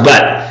corrals.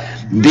 But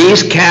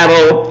these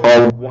cattle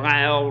are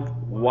wild,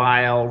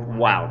 wild,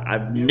 wild.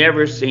 I've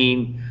never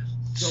seen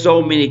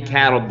so many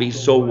cattle be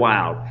so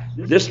wild.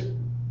 This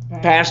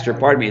pasture,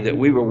 pardon me, that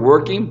we were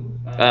working,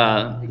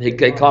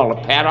 they call it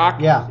a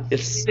paddock. Yeah.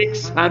 It's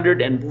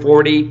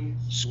 640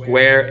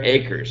 square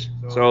acres.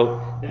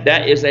 So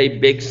that is a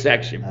big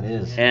section. That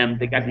is. And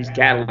they got these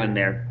cattle in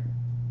there.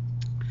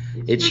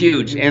 It's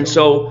huge. And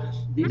so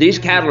these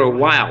cattle are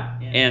wild.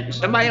 And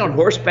somebody on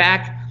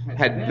horseback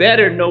had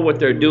better know what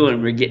they're doing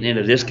when we're getting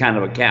into this kind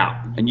of a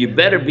cow. And you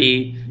better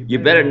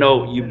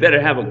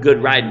have a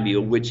good riding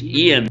mule, which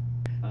Ian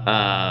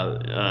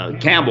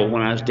Campbell,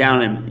 when I was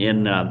down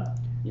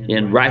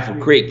in Rifle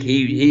Creek,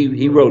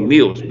 he rode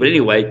mules. But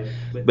anyway,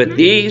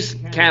 these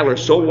cattle are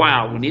so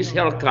wild. When these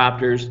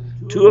helicopters,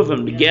 two of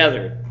them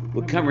together,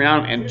 would come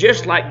around and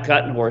just like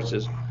cutting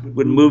horses,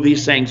 would move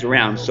these things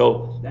around.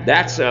 So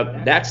that's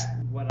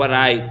what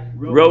I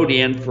rode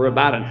in for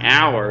about an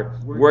hour,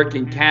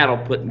 working cattle,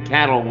 putting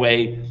cattle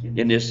away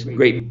in this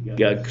great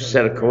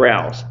set of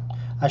corrals.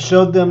 I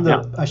showed them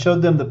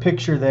the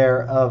picture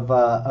there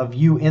of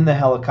you in the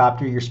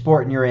helicopter. You're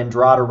sporting your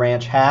Andrada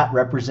Ranch hat,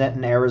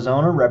 representing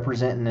Arizona,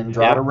 representing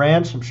Andrada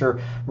Ranch. I'm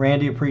sure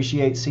Randy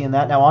appreciates seeing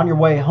that. Now on your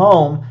way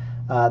home,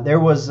 there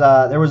was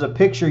a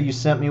picture you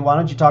sent me. Why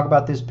don't you talk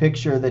about this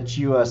picture that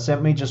you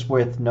sent me just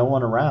with no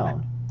one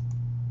around?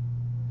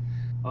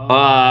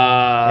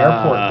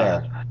 Airport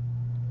there.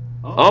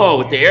 Oh,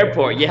 at the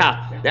airport,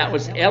 yeah. That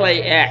was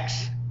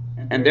LAX.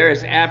 And there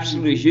is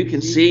absolutely, as you can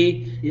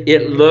see,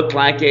 it looked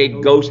like a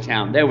ghost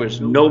town. There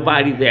was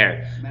nobody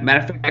there.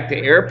 Matter of fact, the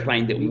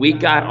airplane that we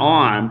got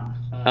on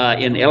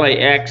in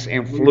LAX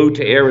and flew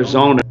to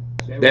Arizona,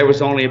 there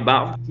was only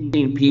about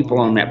 15 people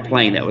on that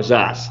plane. That was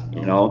us,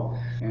 you know.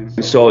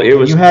 And so it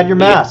was. You had your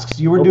masks.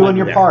 You were doing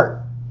your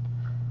part.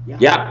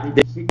 Yeah.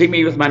 They see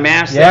me with my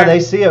mask Yeah, there? they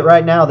see it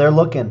right now. They're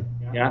looking.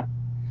 Yeah.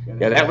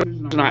 Yeah, that was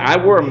nice.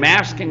 I wore a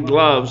mask and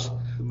gloves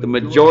the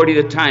majority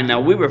of the time. Now,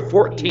 we were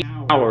 14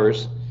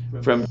 hours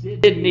from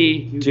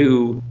Sydney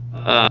to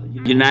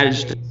United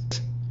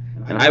States,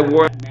 and I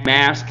wore a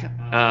mask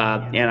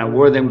and I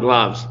wore them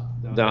gloves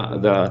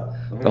the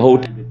whole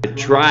time. I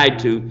tried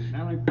to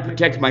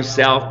protect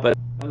myself, but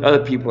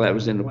other people that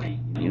was in the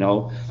plane, you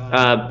know.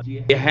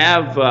 You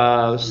have,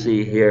 let's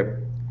see here.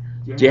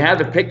 Do you have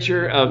the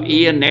picture of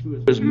Ian next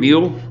to his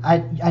mule?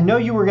 I know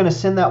you were going to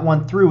send that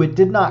one through. It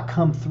did not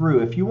come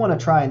through. If you want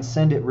to try and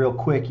send it real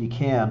quick, you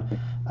can.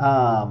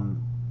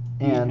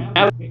 And I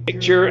have a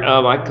picture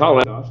of, I call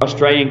it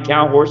Australian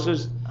cow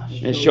horses.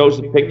 And it shows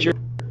the picture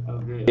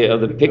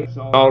of the pigs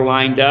all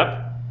lined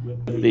up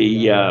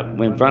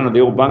in front of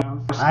the old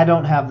bunkhouse. I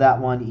don't have that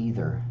one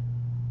either.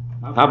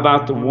 How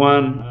about the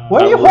one?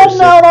 What are you holding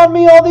out on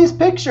me all these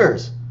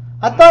pictures?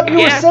 I thought you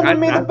were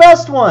sending me the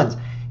best ones.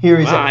 Here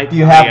is it. Do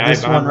you have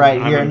this one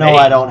right here? No,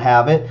 I don't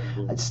have it.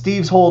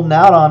 Steve's holding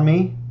out on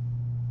me.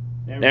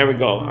 There we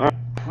go.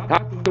 How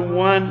about the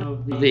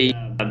one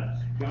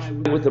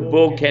with the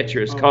bull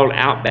catcher? It's called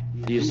Outback.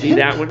 Do you see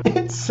that one?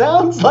 It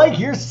sounds like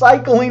you're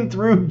cycling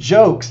through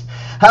jokes.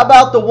 How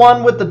about the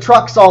one with the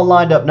trucks all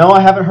lined up? No,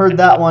 I haven't heard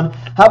that one.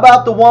 How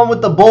about the one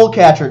with the bull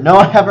catcher? No,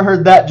 I haven't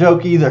heard that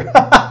joke either. Do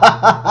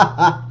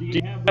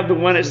you have the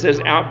one that says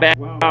Outback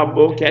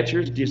bull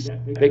catchers? Do you see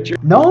the picture?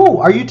 No.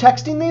 Are you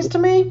texting these to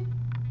me?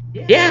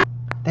 Yeah.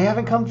 They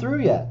haven't come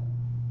through yet.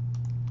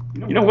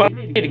 You know what? I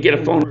need to get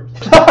a phone.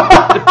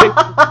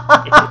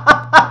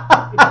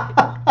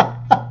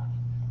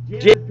 Do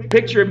you have a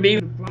picture of me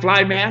with a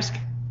fly mask?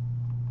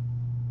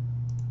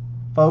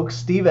 Folks,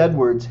 Steve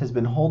Edwards has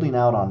been holding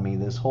out on me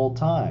this whole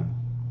time.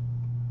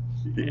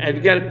 Have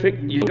you got a pic?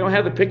 You don't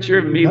have the picture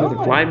of me with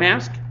a fly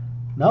mask?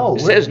 No.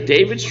 It says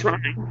David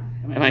Shrine,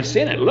 and I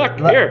seen it. Look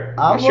here.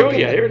 I'll show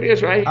you. Here it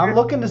is, right here. I'm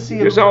looking to see.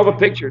 Here's all the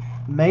pictures.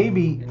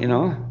 Maybe. You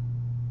know.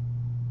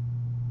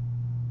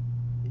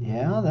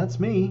 Yeah, that's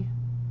me.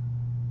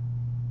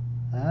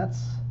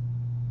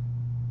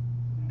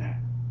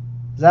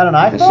 Is that an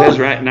iPhone? It says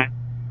right now.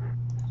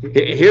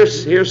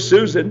 Here's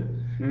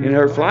Susan in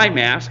her fly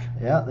mask.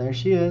 Yeah, there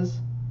she is.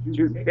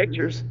 Two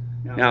pictures.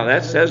 Now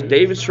that says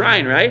David's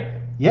Shrine, right?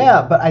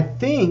 Yeah, but I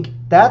think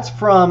that's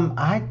from.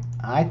 I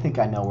think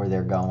I know where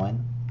they're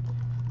going.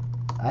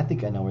 I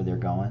think I know where they're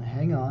going.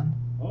 Hang on.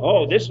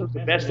 Oh, this one's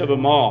the best of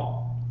them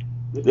all.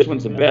 This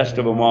one's the best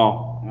of them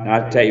all. And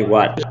I'll tell you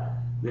what,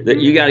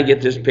 you got to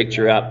get this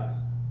picture up.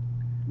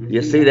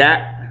 You see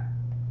that?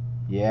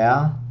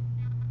 Yeah.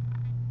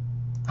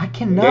 I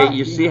cannot. Okay,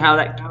 you see how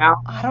that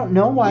cow? I don't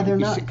know why they're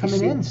not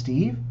coming in,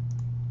 Steve.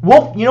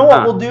 Well, you know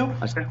what we'll do?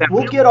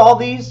 We'll get all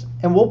these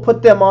and we'll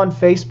put them on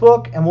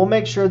Facebook and we'll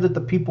make sure that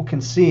the people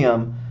can see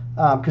them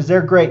because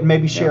they're great and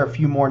maybe share a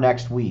few more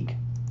next week.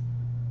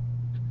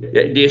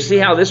 Do you see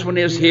how this one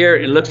is here?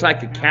 It looks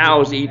like a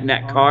cow is eating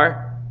that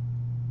car.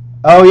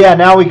 Oh, yeah,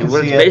 now we can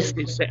see it.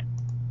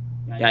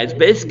 It's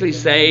basically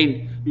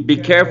saying, be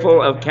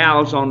careful of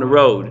cows on the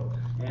road.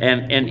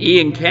 And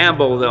Ian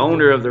Campbell, the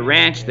owner of the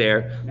ranch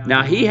there,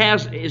 now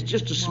it's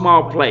just a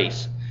small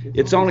place.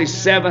 It's only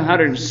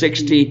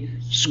 760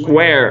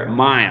 square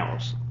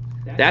miles.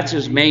 That's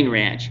his main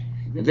ranch.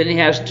 And then he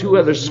has two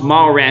other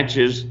small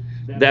ranches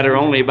that are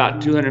only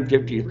about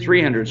 250 to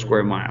 300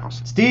 square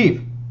miles.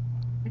 Steve,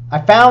 I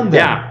found them.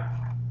 Yeah.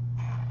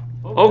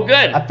 Oh,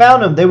 good. I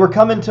found them. They were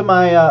coming to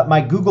my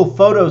my Google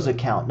Photos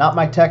account, not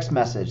my text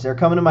message. They're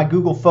coming to my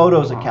Google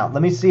Photos account.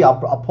 Let me see. I'll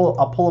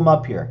pull them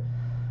up here.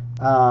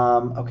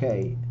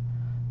 Okay.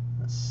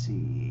 Let's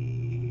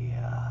see.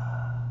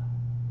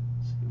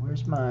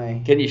 Where's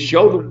my? Can you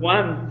show the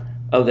one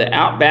of the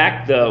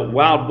Outback, the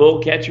wild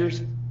bull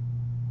catchers?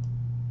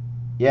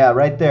 Yeah,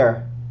 right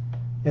there.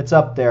 It's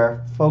up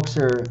there. Folks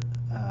are.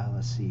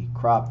 Let's see.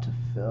 Crop to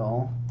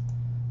fill.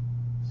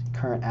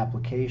 Current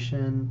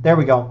application. There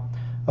we go.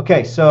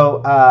 Okay,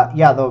 so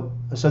Steve.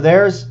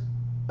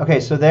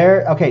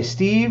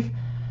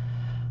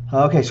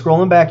 Okay,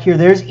 scrolling back here.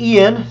 There's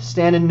Ian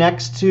standing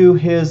next to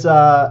his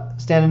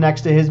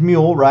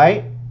mule,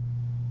 right?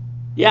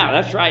 Yeah,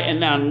 that's right. And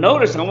now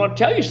notice, I want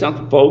to tell you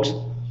something, folks.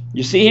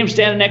 You see him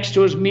standing next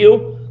to his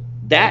mule?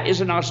 That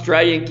is an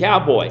Australian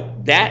cowboy.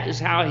 That is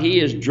how he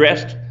is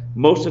dressed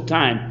most of the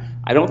time.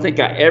 I don't think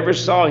I ever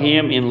saw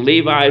him in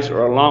Levi's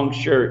or a long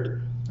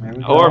shirt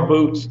or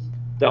boots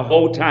the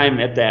whole time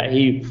at that.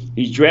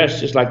 He's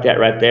dressed just like that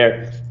right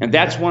there. And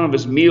that's one of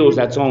his mules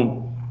that's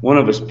on one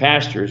of his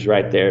pastures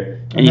right there.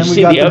 And you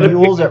see the other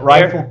mules at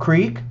Rifle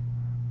Creek?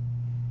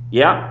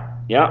 Yeah.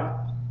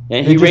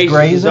 And he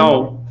raises his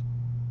own.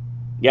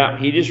 Yeah,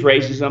 he just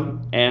raises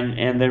them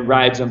and then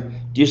rides them.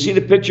 Do you see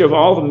the picture of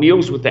all the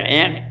mules with the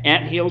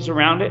ant hills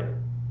around it?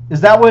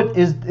 Is that what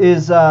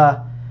is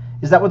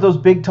that what those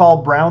big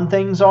tall brown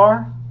things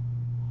are?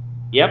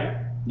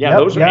 Yep. Yeah,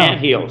 those are ant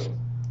hills.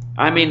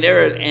 I mean,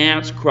 there are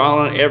ants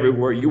crawling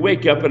everywhere. You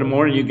wake up in the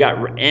morning, you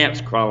got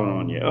ants crawling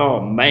on you.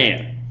 Oh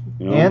man!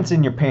 You know? Ants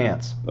in your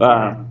pants.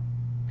 Yeah.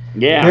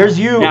 There's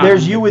you. Now,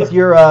 there's you with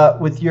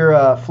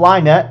your fly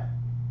net.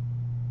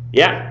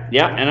 Yeah.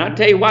 And I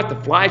tell you what, the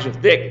flies are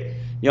thick.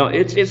 You know,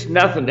 it's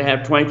nothing to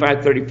have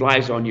 25, 30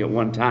 flies on you at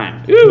one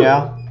time. Ooh.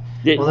 Yeah.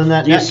 Well, then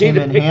that net came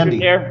in handy.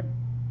 There?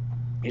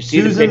 You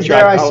see Susan's the picture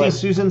there. I see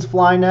Susan's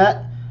fly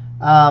net.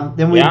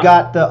 Then we've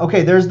got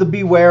there's the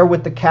Beware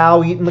with the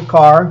cow eating the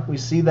car. We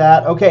see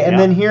that. Okay, and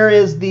then here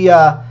is the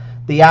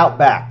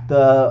Outback,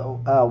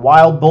 the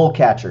wild bull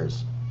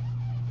catchers.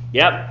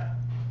 Yep.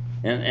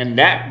 And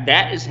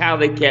that is how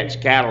they catch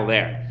cattle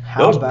there.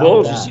 Those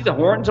bulls, you see the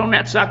horns on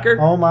that sucker?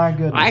 Oh my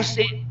goodness.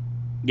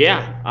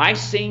 I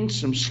seen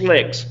some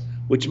slicks,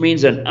 which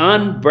means an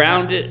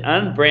unbranded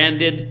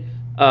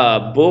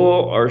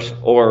bull or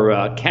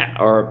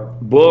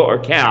bull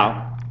or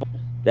cow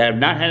that have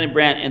not had a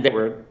brand, and they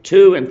were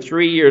 2 and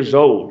 3 years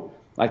old,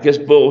 like this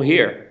bull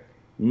here.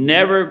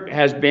 Never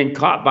has been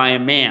caught by a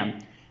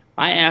man.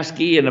 I asked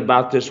Ian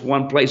about this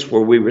one place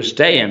where we were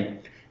staying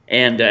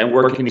and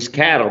working these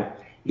cattle.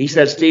 He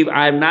said, Steve,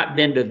 I have not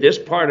been to this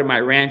part of my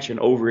ranch in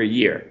over a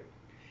year.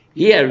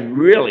 He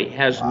really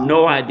has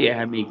no idea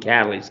how many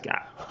cattle he's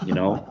got, you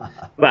know.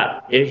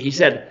 But he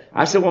said,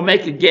 I said, well,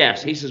 make a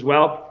guess. He says,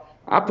 well,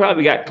 I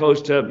probably got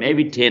close to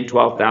maybe 10,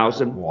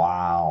 12,000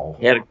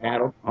 head of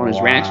cattle on his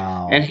ranch.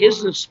 And his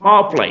is a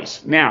small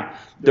place. Now,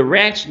 the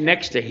ranch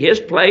next to his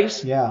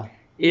place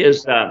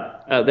is,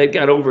 they've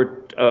got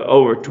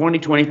over 20,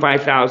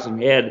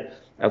 25,000 head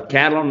of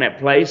cattle on that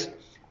place.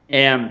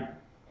 And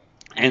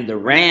the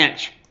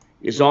ranch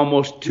is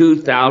almost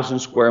 2,000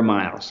 square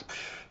miles.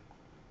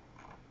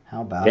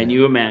 How about Can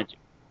you imagine?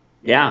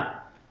 Yeah,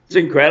 it's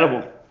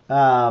incredible.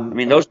 I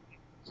mean, those,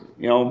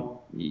 you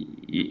know,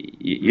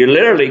 you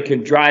literally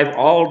can drive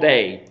all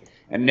day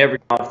and never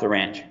get off the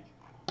ranch.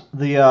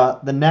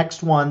 The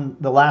next one,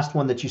 the last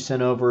one that you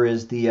sent over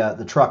is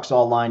the trucks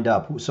all lined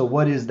up. So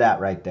what is that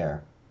right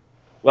there?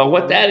 Well,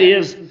 what that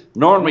is,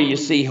 normally you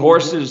see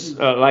horses,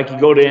 like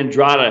you go to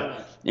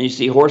Endrada and you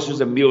see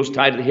horses and mules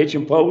tied to the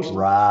hitching post.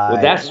 Right.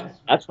 Well, that's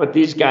what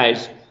these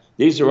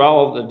are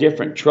all the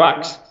different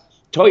trucks.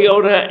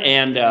 Toyota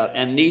and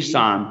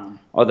Nissan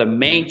are the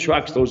main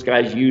trucks those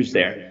guys use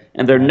there.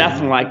 and they're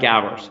nothing like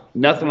ours,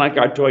 nothing like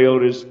our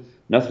Toyotas,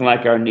 nothing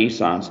like our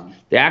Nissans.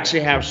 They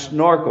actually have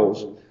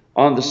snorkels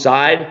on the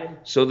side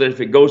so that if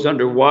it goes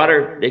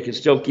underwater, they can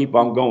still keep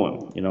on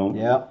going, you know.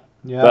 Yeah,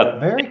 yeah, but,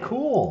 very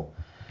cool.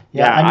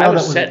 Yeah, I know I was that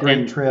was a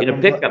sitting great trip. in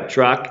a pickup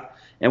truck,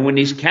 and when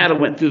these cattle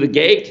went through the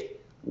gate,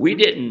 we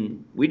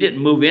didn't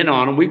move in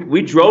on them.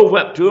 We drove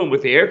up to them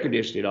with the air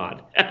conditioning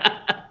on.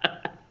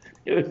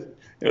 It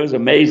was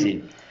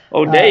amazing.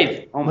 Oh,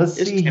 Dave, let's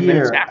see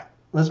here.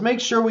 Let's make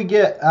sure we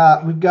get.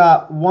 We've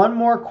got one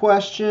more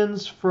question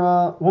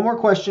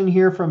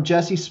here from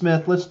Jesse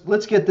Smith.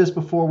 Let's get this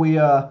before we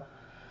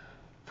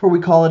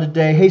call it a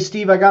day. Hey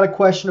Steve, I got a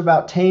question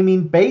about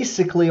taming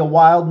basically a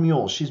wild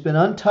mule. She's been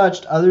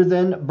untouched other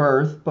than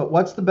birth, but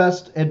what's the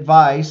best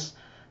advice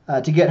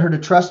to get her to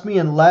trust me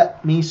and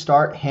let me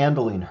start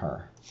handling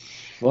her?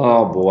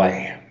 Oh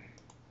boy.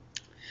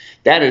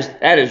 That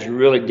is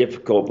really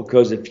difficult,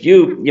 because if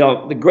you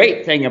know, the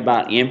great thing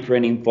about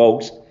imprinting,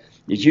 folks,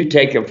 is you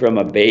take them from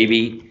a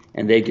baby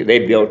and they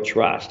build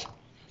trust.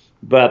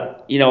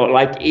 But, you know,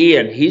 like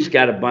Ian, he's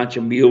got a bunch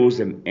of mules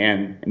and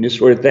this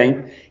sort of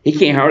thing. He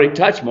can't hardly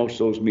touch most of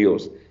those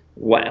mules.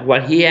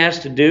 What he has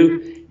to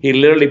do, he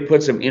literally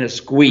puts them in a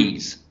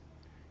squeeze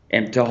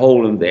and to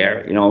hold them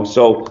there, you know.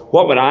 So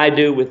what would I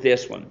do with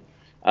this one?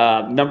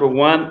 Number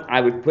one,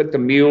 I would put the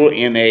mule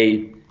in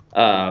a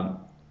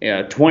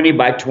 20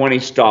 by 20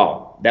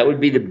 stall. That would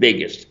be the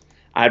biggest.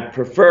 I'd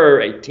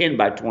prefer a 10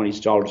 by 20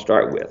 stall to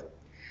start with.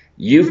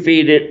 You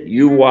feed it,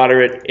 you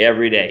water it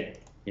every day,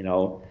 you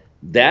know.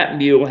 That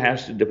mule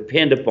has to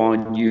depend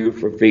upon you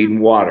for feed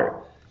and water.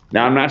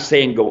 Now, I'm not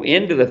saying go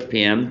into the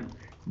pen,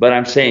 but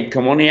I'm saying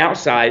come on the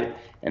outside,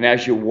 and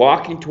as you're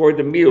walking toward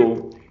the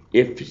mule,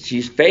 if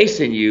she's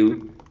facing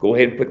you, go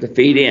ahead and put the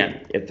feed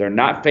in. If they're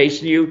not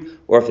facing you,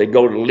 or if they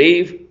go to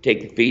leave,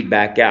 take the feed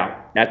back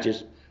out. That's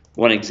just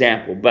one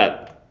example,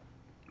 but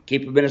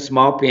keep them in a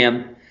small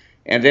pen.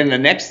 And then the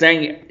next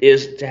thing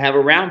is to have a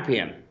round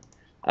pen.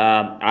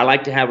 I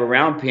like to have a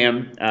round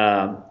pen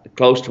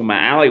close to my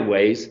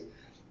alleyways,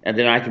 and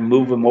then I can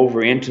move them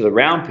over into the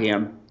round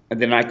pen,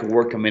 and then I can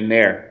work them in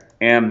there.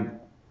 And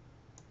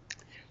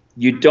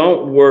you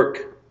don't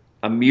work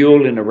a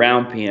mule in a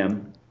round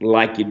pen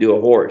like you do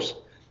a horse.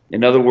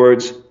 In other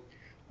words,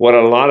 what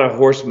a lot of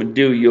horsemen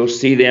do, you'll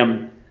see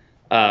them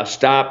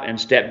stop and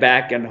step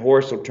back, and the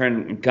horse will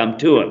turn and come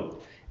to them.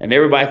 And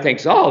everybody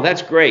thinks, oh,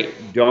 that's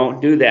great. Don't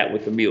do that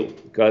with the mule,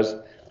 because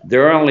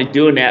they're only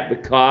doing that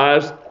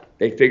because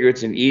they figure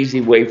it's an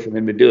easy way for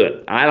them to do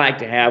it. I like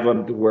to have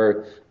them to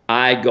where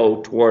I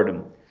go toward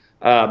them.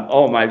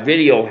 My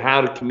video,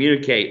 How to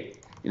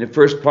Communicate, in the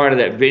first part of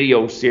that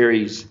video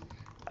series,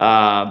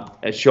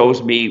 it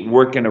shows me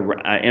working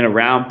in a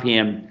round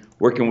pen,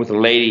 working with a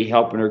lady,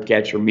 helping her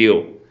catch her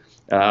mule.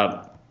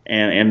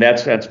 And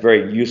that's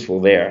very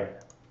useful there.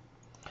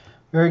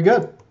 Very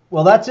good.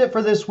 Well, that's it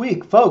for this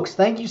week. Folks,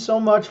 thank you so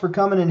much for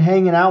coming and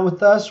hanging out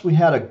with us. We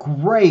had a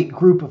great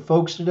group of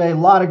folks today. A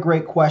lot of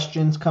great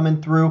questions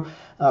coming through.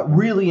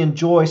 Really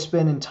enjoy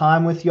spending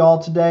time with y'all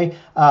today.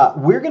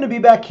 We're going to be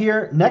back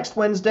here next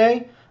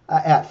Wednesday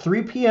at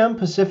 3 p.m.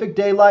 Pacific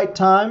Daylight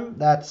Time.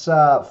 That's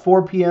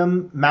 4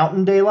 p.m.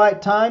 Mountain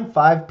Daylight Time,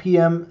 5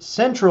 p.m.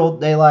 Central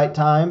Daylight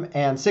Time,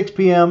 and 6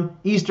 p.m.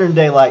 Eastern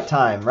Daylight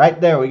Time. Right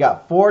there, we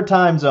got 4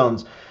 time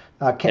zones.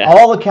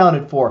 All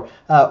accounted for.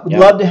 We'd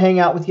love to hang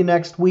out with you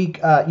next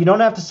week. You don't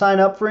have to sign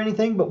up for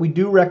anything, but we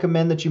do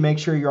recommend that you make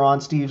sure you're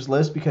on Steve's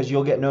list, because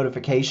you'll get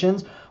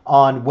notifications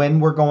on when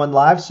we're going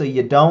live so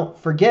you don't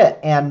forget.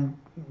 And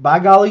by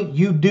golly,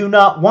 you do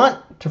not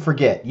want to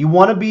forget. You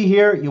want to be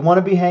here. You want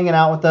to be hanging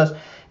out with us.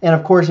 And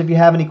of course, if you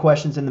have any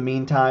questions in the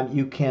meantime,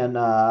 you can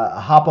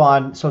hop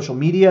on social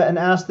media and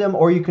ask them,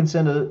 or you can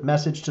send a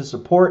message to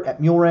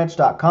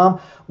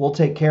support@muleranch.com. We'll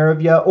take care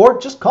of you,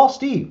 or just call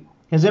Steve.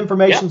 His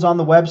information's on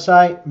the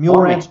website,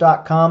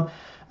 muleranch.com.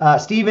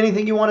 Steve,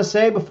 anything you want to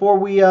say before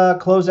we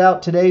close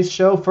out today's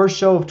show, first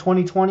show of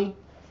 2020?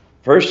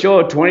 First show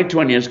of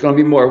 2020 is going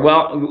to be more.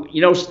 Well, you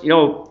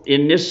know,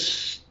 in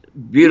this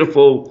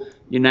beautiful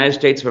United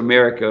States of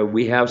America,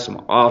 we have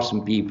some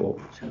awesome people.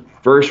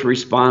 First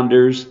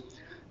responders,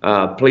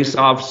 police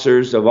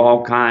officers of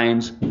all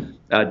kinds,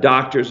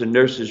 doctors and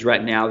nurses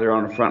right now, they're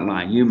on the front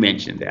line. You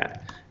mentioned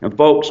that. And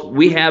folks,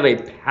 we have a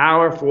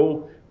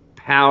powerful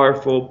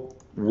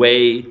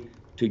way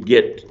to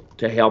get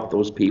to help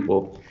those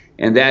people,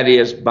 and that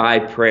is by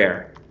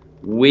prayer.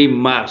 We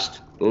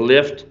must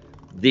lift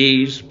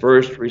these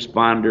first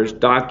responders,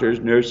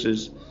 doctors,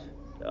 nurses,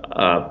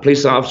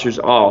 police officers,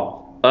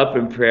 all up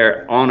in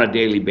prayer on a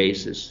daily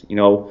basis. You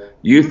know,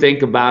 you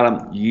think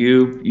about them,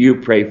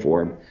 you pray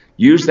for them.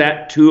 Use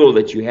that tool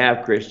that you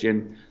have,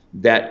 Christian,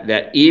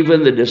 that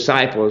even the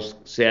disciples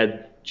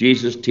said,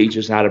 Jesus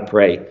teaches how to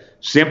pray.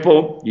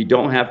 Simple. You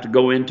don't have to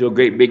go into a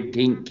great big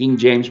King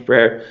James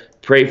prayer.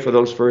 Pray for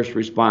those first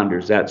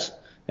responders.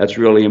 That's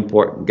really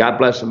important. God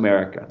bless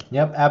America.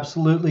 Yep,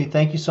 absolutely.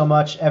 Thank you so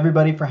much,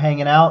 everybody, for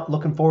hanging out.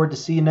 Looking forward to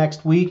see you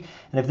next week.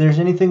 And if there's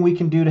anything we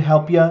can do to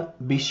help you,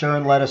 be sure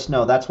and let us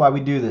know. That's why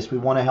we do this. We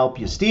want to help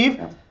you. Steve,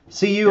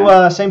 see you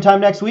same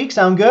time next week.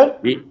 Sound good?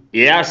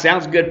 Yeah,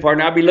 sounds good,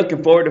 partner. I'll be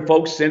looking forward to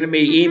folks sending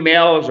me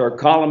emails or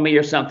calling me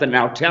or something. And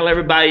I'll tell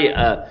everybody.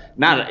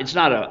 It's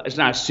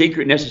not a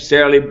secret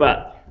necessarily,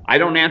 but I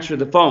don't answer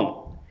the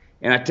phone,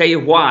 and I tell you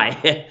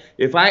why.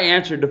 If I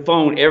answered the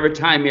phone every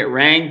time it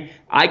rang,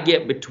 I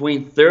get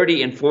between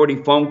 30 and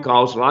 40 phone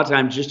calls. A lot of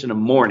times just in the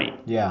morning.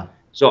 Yeah.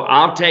 So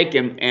I'll take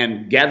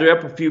and gather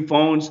up a few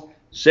phones,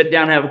 sit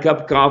down, have a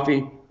cup of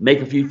coffee, make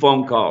a few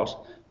phone calls.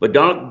 But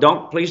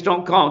please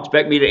don't call and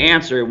expect me to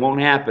answer. It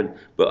won't happen.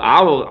 But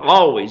I will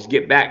always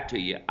get back to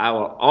you. I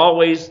will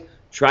always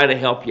try to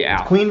help you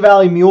out. Queen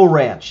Valley Mule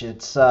Ranch.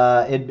 It's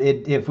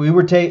if we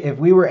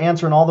were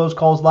answering all those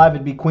calls live,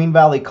 it'd be Queen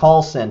Valley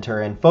Call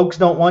Center. And folks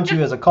don't want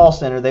you as a call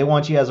center; they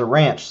want you as a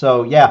ranch.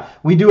 So yeah,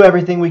 we do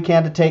everything we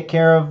can to take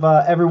care of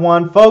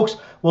everyone. Folks,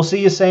 we'll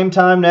see you same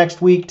time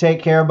next week.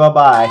 Take care. Bye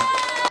bye.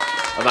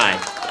 Bye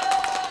bye.